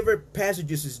my favorite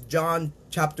passages is John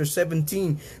chapter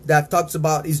 17 that talks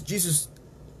about is Jesus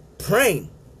praying.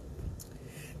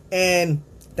 And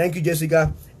thank you,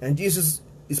 Jessica. And Jesus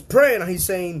is praying and he's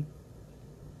saying,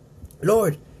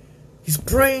 Lord, he's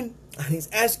praying and he's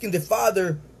asking the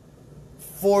Father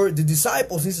for the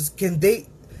disciples. He says,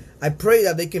 I pray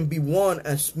that they can be one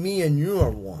as me and you are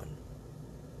one.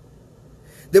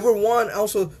 They were one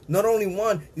also, not only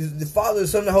one, the Father, the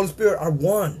Son, and the Holy Spirit are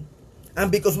one.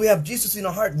 And because we have Jesus in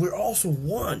our heart, we're also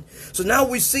one. So now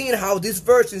we're seeing how this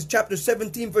verse in chapter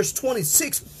 17, verse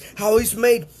 26, how he's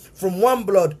made from one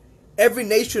blood every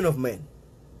nation of men.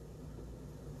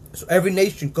 So every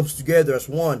nation comes together as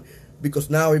one because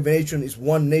now every nation is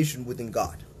one nation within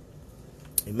God.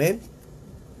 Amen.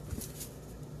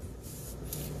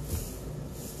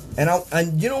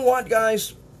 And you know what,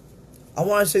 guys? I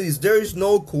want to say this. There is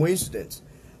no coincidence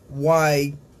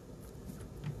why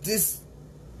this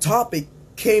topic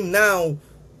came now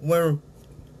when,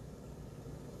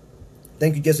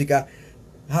 thank you, Jessica,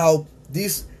 how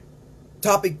this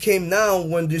topic came now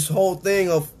when this whole thing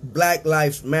of Black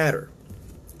Lives Matter.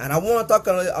 And I want to talk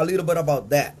a little bit about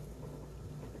that.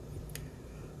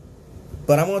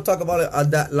 But I'm going to talk about it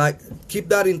that, like, keep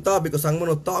that in thought, because I'm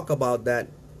going to talk about that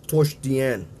towards the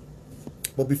end.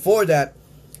 But before that,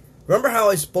 remember how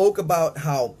I spoke about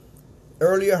how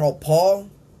earlier how Paul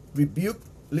rebuked,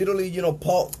 literally, you know,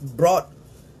 Paul brought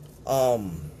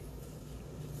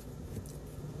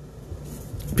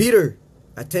Peter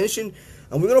attention,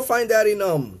 and we're going to find that in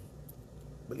I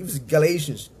believe it's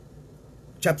Galatians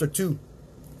chapter 2.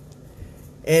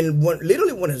 And what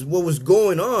was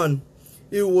going on,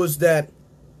 it was that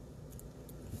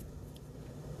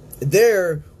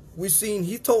there we seen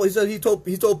he told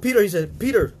Peter, he said,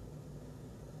 Peter,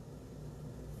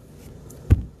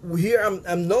 here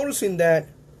I'm noticing that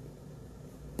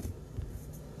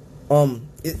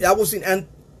I was in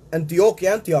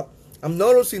Antioch. I'm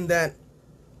noticing that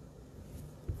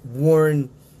when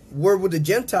we're with the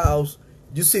Gentiles,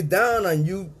 you sit down and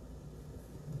you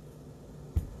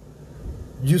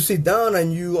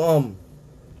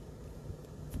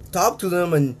talk to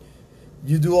them, and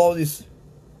you do all this,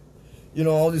 you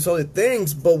know, all these other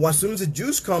things. But as soon as the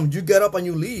Jews come, you get up and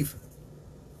you leave.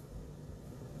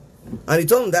 And he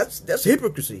told them that's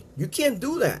hypocrisy. You can't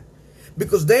do that,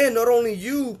 because then not only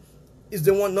you're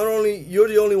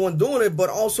the only one doing it,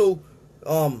 but also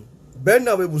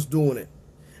Barnabas was doing it,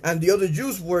 and the other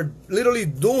Jews were literally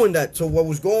doing that. So what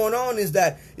was going on is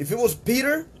that if it was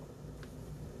Peter,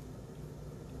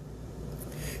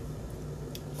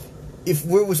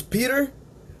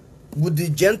 with the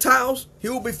Gentiles, he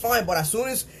will be fine. But as soon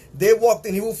as they walked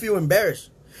in, he will feel embarrassed.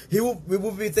 We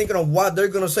will be thinking of what they're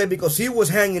going to say, because he was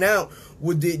hanging out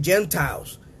with the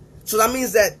Gentiles. So that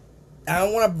means that I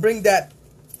want to bring that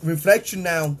reflection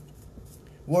now,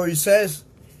 where he says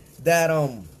that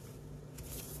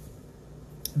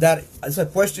that it's a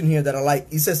question here that I like.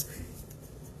 He says,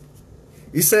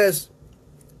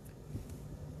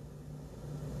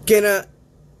 can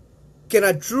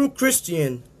a true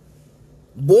Christian,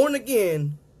 born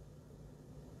again,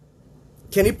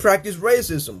 can he practice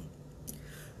racism?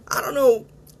 I don't know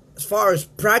as far as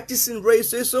practicing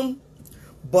racism,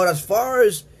 but as far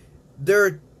as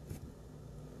their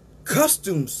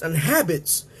customs and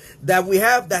habits that we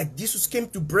have, that Jesus came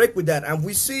to break with that. And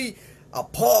we see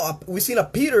we've seen a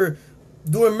Peter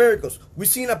doing miracles. We've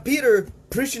seen a Peter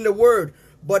preaching the word.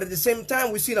 But at the same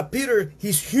time, we've seen a Peter,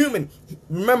 he's human.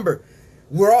 Remember,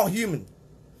 we're all human,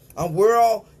 and we're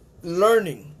all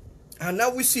learning. And now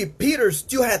we see Peter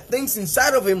still had things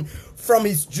inside of him from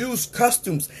his Jews'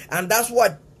 customs. And that's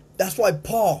why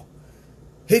Paul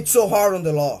hit so hard on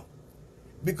the law.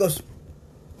 Because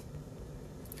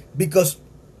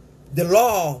the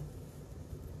law,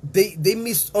 they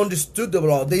misunderstood the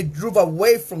law. They drove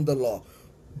away from the law.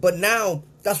 But now,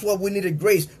 that's why we needed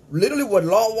grace. Literally what the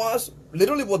law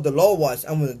was,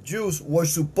 and when the Jews were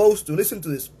supposed to, listen to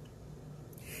this.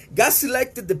 God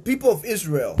selected the people of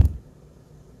Israel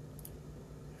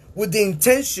with the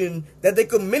intention that they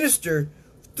could minister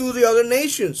to the other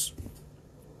nations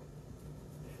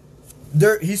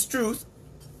his truth.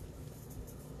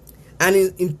 And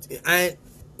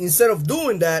instead of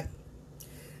doing that,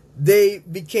 they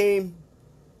became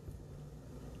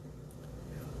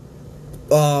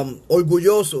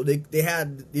orgulloso. They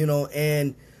had, you know,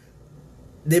 and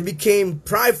they became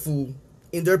prideful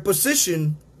in their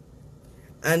position,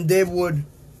 and they would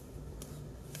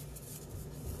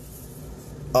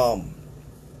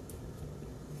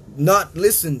not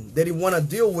listen. They didn't want to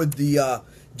deal with the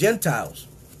Gentiles.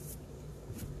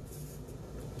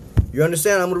 You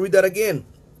understand? I'm going to read that again.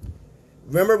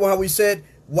 Remember how we said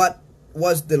what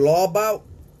was the law about?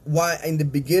 Why in the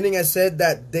beginning I said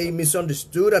that they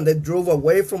misunderstood and they drove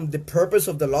away from the purpose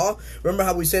of the law? Remember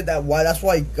how we said that? Why? That's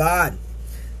why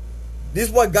this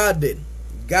is what God did.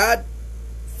 God,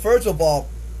 first of all,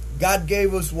 God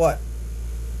gave us what?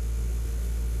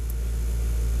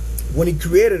 When He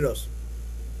created us.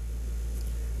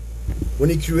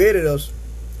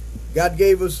 God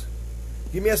gave us.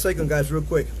 Give me a second, guys, real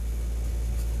quick.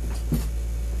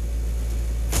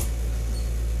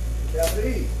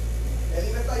 Beatriz,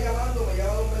 Eddie me está llamando, me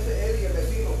llama 2 veces Eddie, el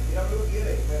vecino. Mira lo que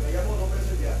quiere, me llamó 2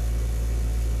 veces ya.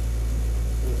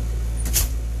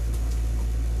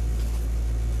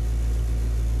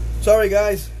 Sorry,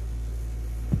 guys.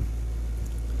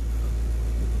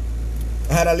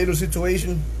 I had a little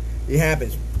situation. It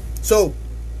happens. So,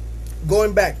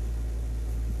 going back.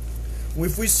 When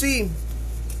we see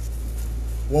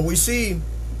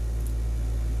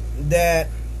that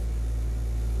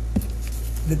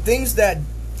the things that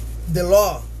the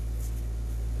law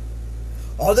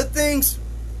All the things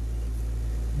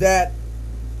that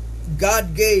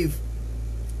God gave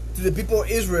to the people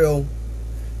of Israel,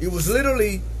 it was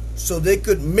literally so they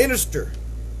could minister.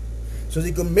 So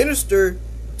they could minister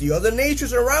the other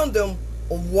nations around them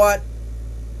of what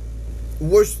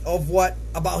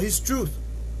about his truth.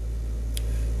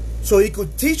 So he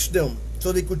could teach them.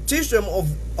 So they could teach them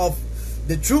of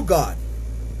the true God.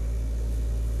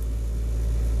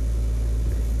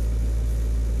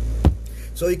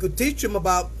 So he could teach them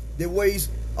about the ways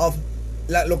of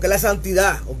lo que es la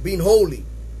santidad, of being holy.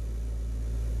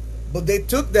 But they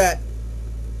took that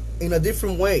in a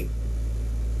different way.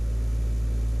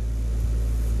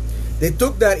 They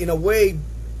took that in a way,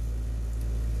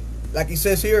 like he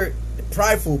says here,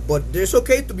 prideful. But it's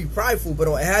okay to be prideful,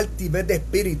 pero es altivez de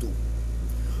espíritu.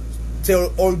 Se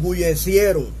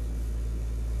orgullecieron.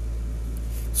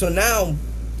 So now,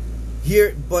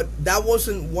 here, but that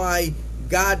wasn't why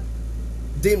God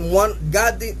didn't want,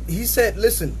 he said,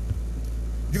 listen,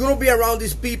 you're going to be around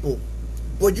these people,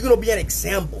 but you're going to be an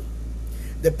example.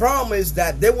 The problem is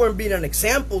that they weren't being an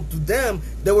example to them.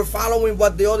 They were following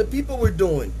what the other people were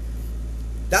doing.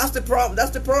 That's the problem.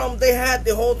 That's the problem they had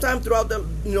the whole time throughout the,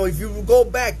 if you go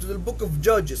back to the book of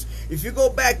Judges, if you go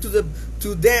back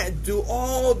to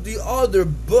all the other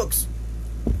books,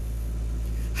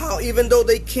 how even though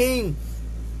they came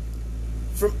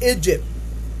from Egypt,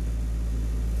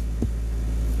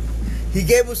 he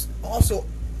gave us also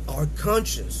our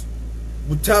conscience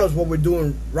would tell us what we're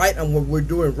doing right and what we're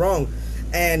doing wrong.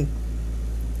 And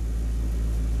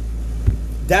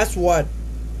that's what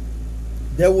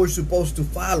they were supposed to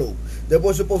follow. They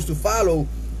were supposed to follow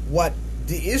what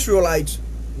the Israelites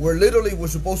were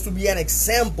supposed to be an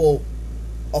example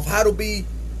of how to be,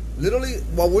 literally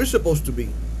what we're supposed to be,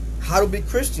 how to be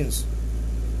Christians.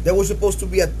 They were supposed to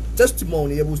be a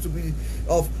testimony. It was to be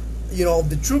of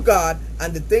the true God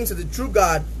and the things that the true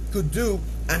God could do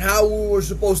and how we were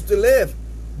supposed to live.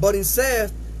 But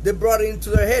instead, they brought it into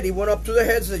their head. He went up to their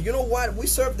head and said, you know what? We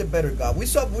serve the better God. We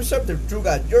serve the true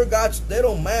God. Your gods, they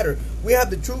don't matter. We have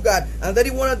the true God. And then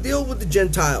he want to deal with the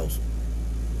Gentiles.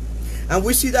 And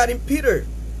we see that in Peter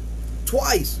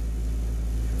twice.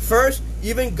 First,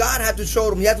 even God had to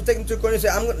show him. He had to take him to the corner and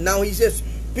say, now he says,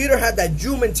 Peter had that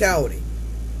Jew mentality.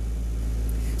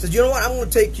 He says, you know what? I'm going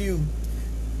to take you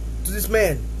to this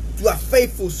man, to a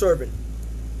faithful servant.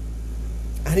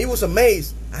 And he was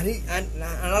amazed. And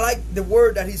I like the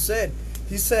word that he said.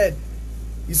 He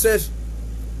says,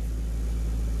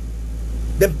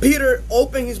 then Peter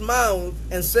opened his mouth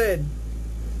and said,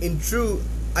 in truth,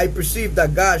 I perceive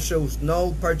that God shows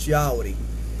no partiality.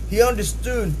 He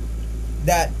understood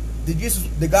that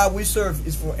the God we serve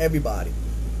is for everybody.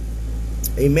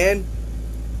 Amen.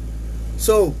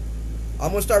 So, I'm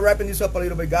going to start wrapping this up a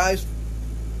little bit, guys.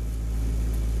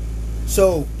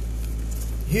 So,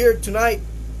 here tonight,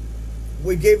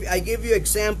 I gave you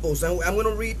examples, and I'm going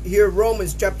to read here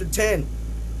Romans chapter 10.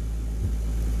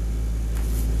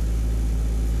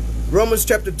 Romans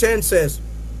chapter 10 says,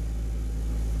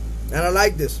 and I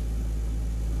like this.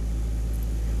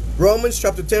 Romans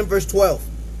chapter 10 verse 12.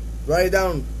 Write it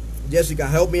down, Jessica,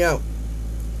 help me out.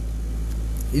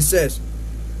 He says,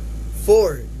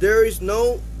 for there is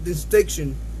no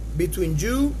distinction between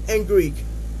Jew and Greek,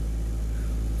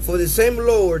 for the same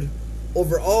Lord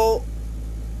over all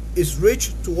is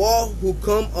rich to all who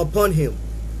come upon him.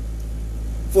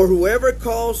 For whoever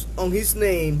calls on his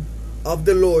name of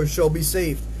the Lord shall be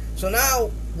saved. So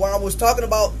now, what I was talking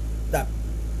about that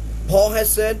Paul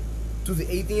has said to the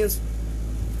atheists,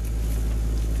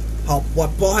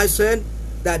 what Paul has said,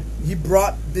 that he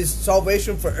brought this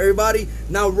salvation for everybody.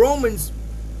 Now Romans,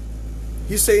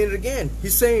 he's saying it again.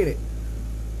 He's saying it.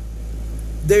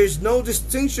 There is no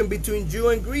distinction between Jew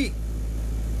and Greek.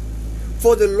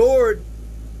 For the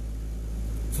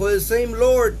same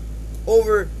Lord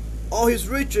over all his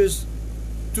riches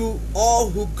to all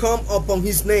who come upon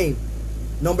his name.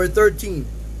 Number 13.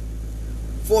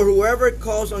 For whoever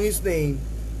calls on his name,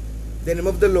 the name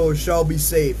of the Lord shall be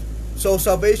saved. So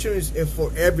salvation is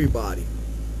for everybody.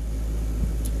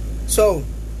 So,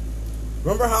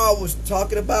 remember how I was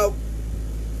talking about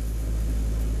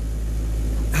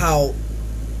how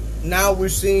now we're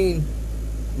seeing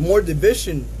more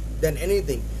division than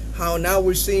anything. How now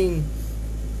we're seeing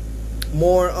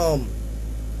more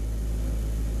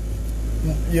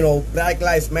Black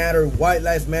Lives Matter, White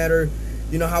Lives Matter.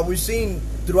 How we're seeing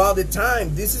throughout the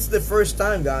time. This is the first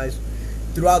time, guys.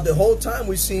 Throughout the whole time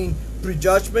we've seen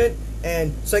prejudgment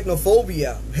and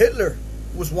xenophobia. Hitler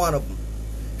was one of them.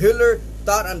 Hitler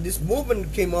thought, and this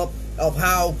movement came up of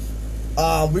how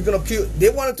we're gonna kill. They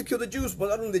wanted to kill the Jews, but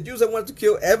not only the Jews, they wanted to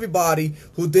kill everybody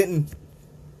who didn't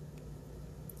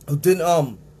who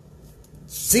didn't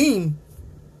seem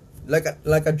like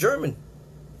a German.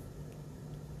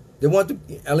 They want to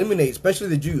eliminate, especially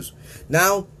the Jews.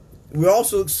 Now we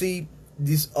also see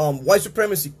this white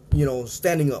supremacy,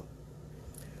 standing up.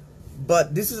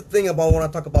 But this is the thing about when I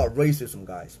talk about racism,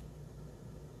 guys.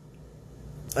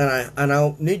 And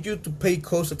I need you to pay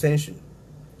close attention.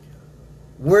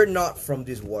 We're not from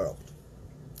this world.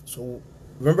 So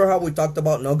remember how we talked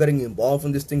about not getting involved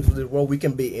in these things of this world? We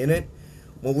can be in it.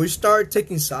 When we start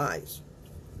taking sides,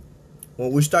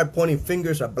 when we start pointing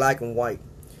fingers at black and white,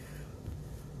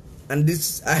 and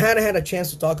this, I hadn't had a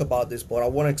chance to talk about this, but I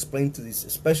want to explain to this,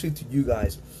 especially to you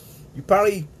guys. You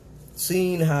probably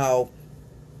seen how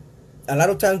a lot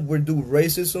of times we do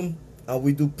racism and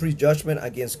we do prejudgment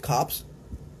against cops,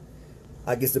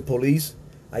 against the police,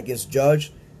 against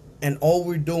judge, and all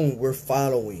we're doing, we're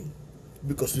following.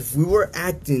 Because if we were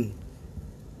acting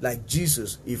like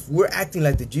Jesus, if we're acting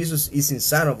like the Jesus is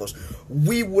inside of us,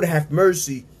 we would have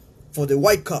mercy for the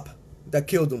white cop that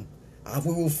killed him, and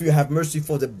we will have mercy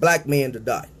for the black man that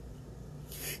died.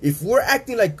 If we're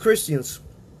acting like Christians,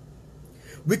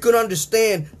 we could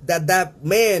understand that that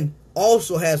man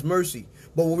also has mercy.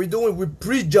 But what we're doing, we're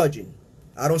prejudging.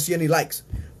 I don't see any likes.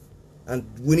 And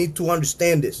we need to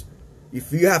understand this.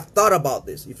 If you have thought about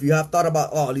this, if you have thought about,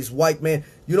 oh, these white men,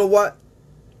 you know what?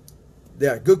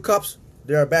 There are good cops,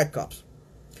 there are bad cops.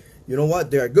 You know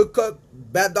what? There are good cops,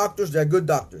 bad doctors, there are good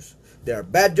doctors. There are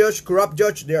bad judges, corrupt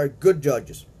judges, there are good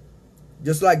judges.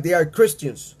 Just like there are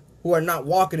Christians who are not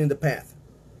walking in the path.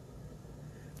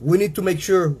 We need to make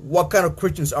sure, what kind of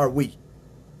Christians are we?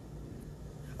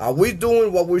 Are we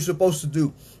doing what we're supposed to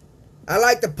do? I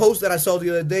like the post that I saw the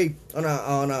other day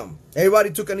on everybody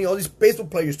took a knee. All these baseball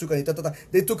players took a knee.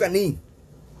 They took a knee,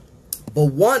 but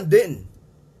one didn't.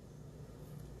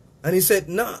 And he said,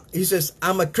 "No." He says,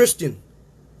 "I'm a Christian.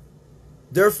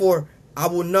 Therefore, I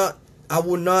will not.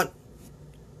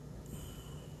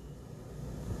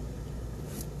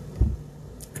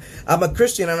 I'm a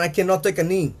Christian and I cannot take a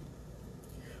knee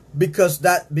because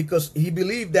he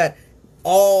believed that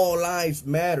all lives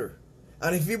matter."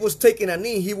 And if he was taking a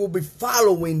knee, he would be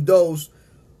following those,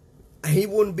 and he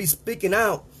wouldn't be speaking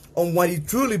out on what he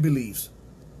truly believes.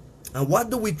 And what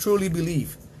do we truly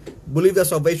believe? Believe that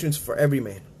salvation is for every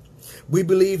man. We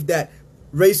believe that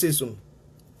racism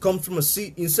comes from a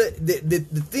seed.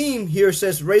 The theme here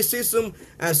says racism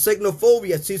and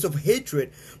xenophobia, seeds of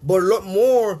hatred. But a lot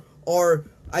more, or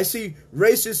I see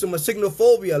racism and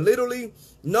xenophobia literally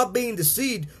not being the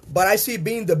seed, but I see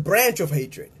being the branch of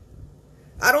hatred.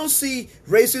 I don't see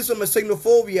racism and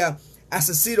xenophobia as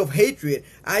a seed of hatred.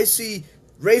 I see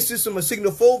racism and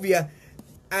xenophobia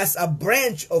as a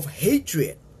branch of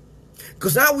hatred.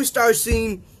 Because now we start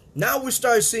seeing,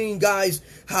 guys,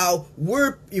 how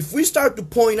if we start to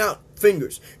point out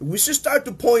fingers, if we should start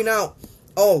to point out,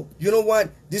 oh, you know what,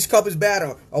 this cup is bad,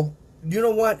 or you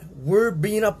know what, we're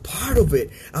being a part of it.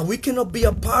 And we cannot be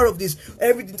a part of this,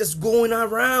 everything that's going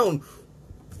around.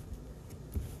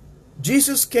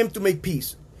 Jesus came to make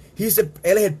peace. Él es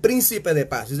el príncipe de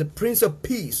paz. He's the prince of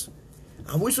peace.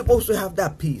 And we're supposed to have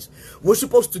that peace. We're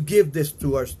supposed to give this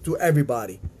to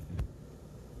everybody.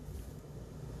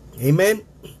 Amen.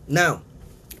 Now,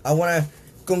 I want to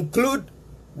conclude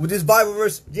with this Bible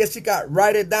verse. Jessica,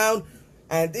 write it down.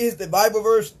 And this is the Bible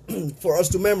verse for us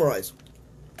to memorize.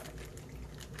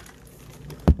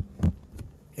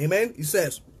 Amen. It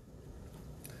says,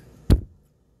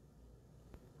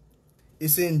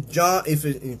 it's in John, if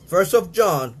it's in 1st of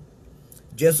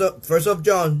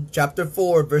John, chapter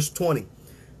 4, verse 20.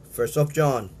 1st of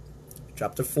John,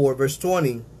 chapter 4, verse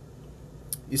 20.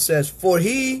 It says, "For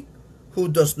he who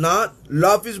does not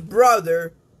love his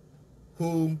brother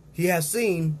whom he has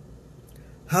seen,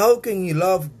 how can he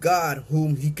love God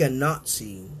whom he cannot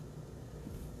see?"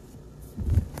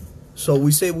 So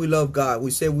we say we love God. We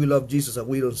say we love Jesus and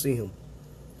we don't see him.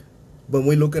 But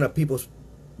we're looking at people's,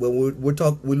 when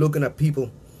we're looking at people,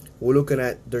 we're looking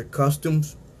at their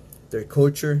customs, their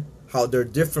culture, how they're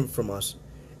different from us,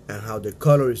 and how their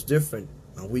color is different,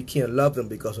 and we can't love them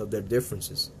because of their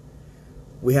differences.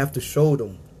 We have to show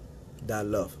them that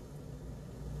love.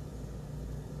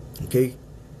 Okay?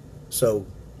 So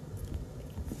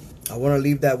I want to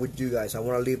leave that with you guys. I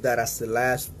want to leave that as the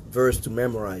last verse to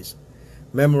memorize.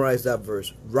 Memorize that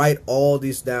verse. Write all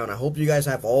this down. I hope you guys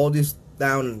have all this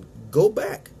down, and go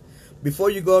back before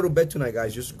you go to bed tonight,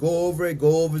 guys. Just go over it.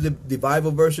 Go over the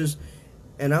Bible verses,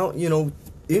 and I'll,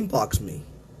 inbox me.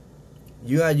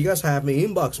 You guys have me,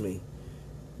 inbox me.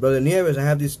 Brother Nieves, I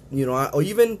have this, or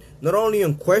even not only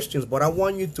on questions, but I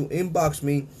want you to inbox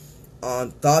me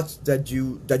on thoughts that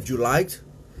you liked,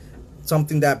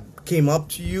 something that came up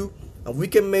to you, And we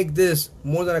can make this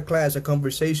more than a class, a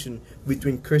conversation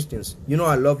between Christians. You know,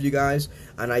 I love you guys,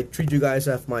 and I treat you guys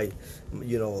as my,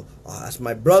 as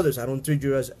my brothers. I don't treat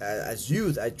you as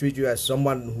youth. I treat you as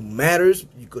someone who matters,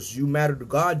 because you matter to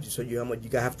God. So you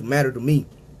have to matter to me.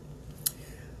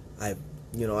 I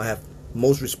have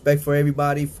most respect for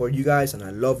everybody, for you guys, and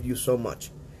I love you so much.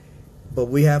 But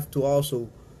we have to also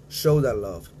show that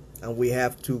love, and we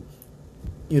have to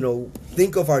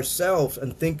think of ourselves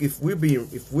and think if we're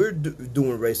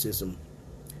doing racism,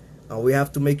 and we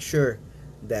have to make sure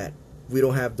that we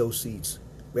don't have those seeds.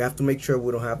 We have to make sure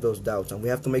we don't have those doubts, and we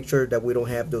have to make sure that we don't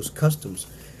have those customs.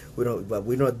 But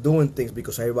we're not doing things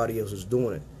because everybody else is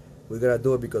doing it. We're gonna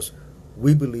do it because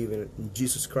we believe in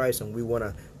Jesus Christ, and we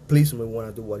wanna please Him. We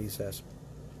wanna do what He says.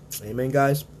 Amen,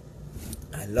 guys.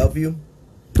 I love you.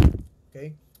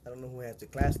 Okay. I don't know who has the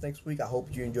class next week. I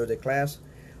hope you enjoyed the class.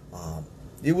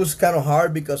 It was kind of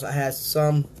hard because I had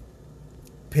some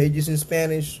pages in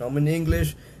Spanish, some in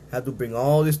English. I had to bring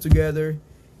all this together.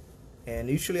 And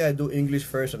usually I do English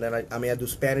first, and then I do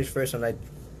Spanish first, and I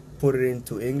put it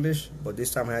into English. But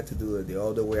this time I had to do it the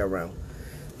other way around.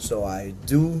 So I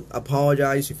do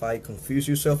apologize if I confuse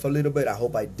yourself a little bit. I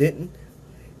hope I didn't.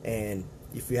 And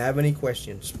if you have any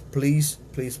questions, please,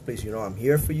 please, please, I'm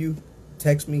here for you.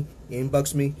 Text me,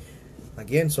 inbox me.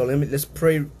 Again, so let's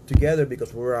pray together,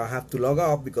 because I have to log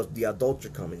off because the adults are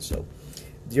coming. So,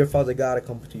 dear Father God, I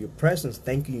come to your presence,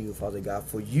 thanking you, Father God,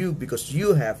 for you, because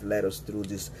you have led us through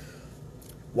this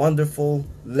wonderful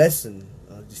lesson,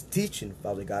 this teaching,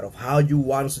 Father God, of how you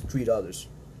want us to treat others,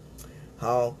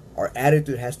 how our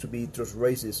attitude has to be towards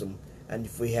racism, and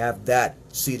if we have that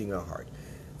seed in our heart.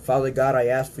 Father God, I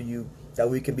ask for you that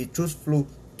we can be truthful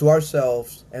to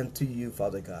ourselves and to you,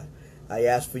 Father God. I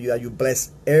ask for you that you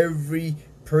bless every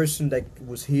person that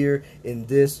was here in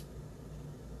this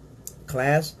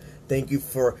class. Thank you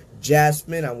for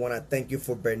Jasmine. I want to thank you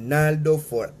for Bernardo,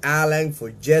 for Alan,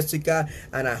 for Jessica,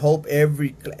 and I hope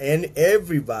everybody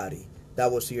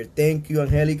that was here. Thank you,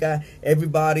 Angelica.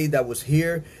 Everybody that was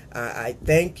here, I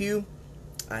thank you.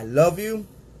 I love you.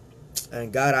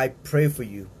 And God, I pray for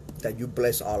you that you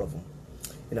bless all of them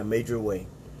in a major way.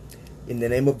 In the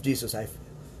name of Jesus, I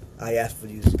ask for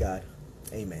you, God.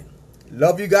 Amen.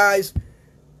 Love you guys.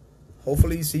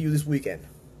 Hopefully see you this weekend.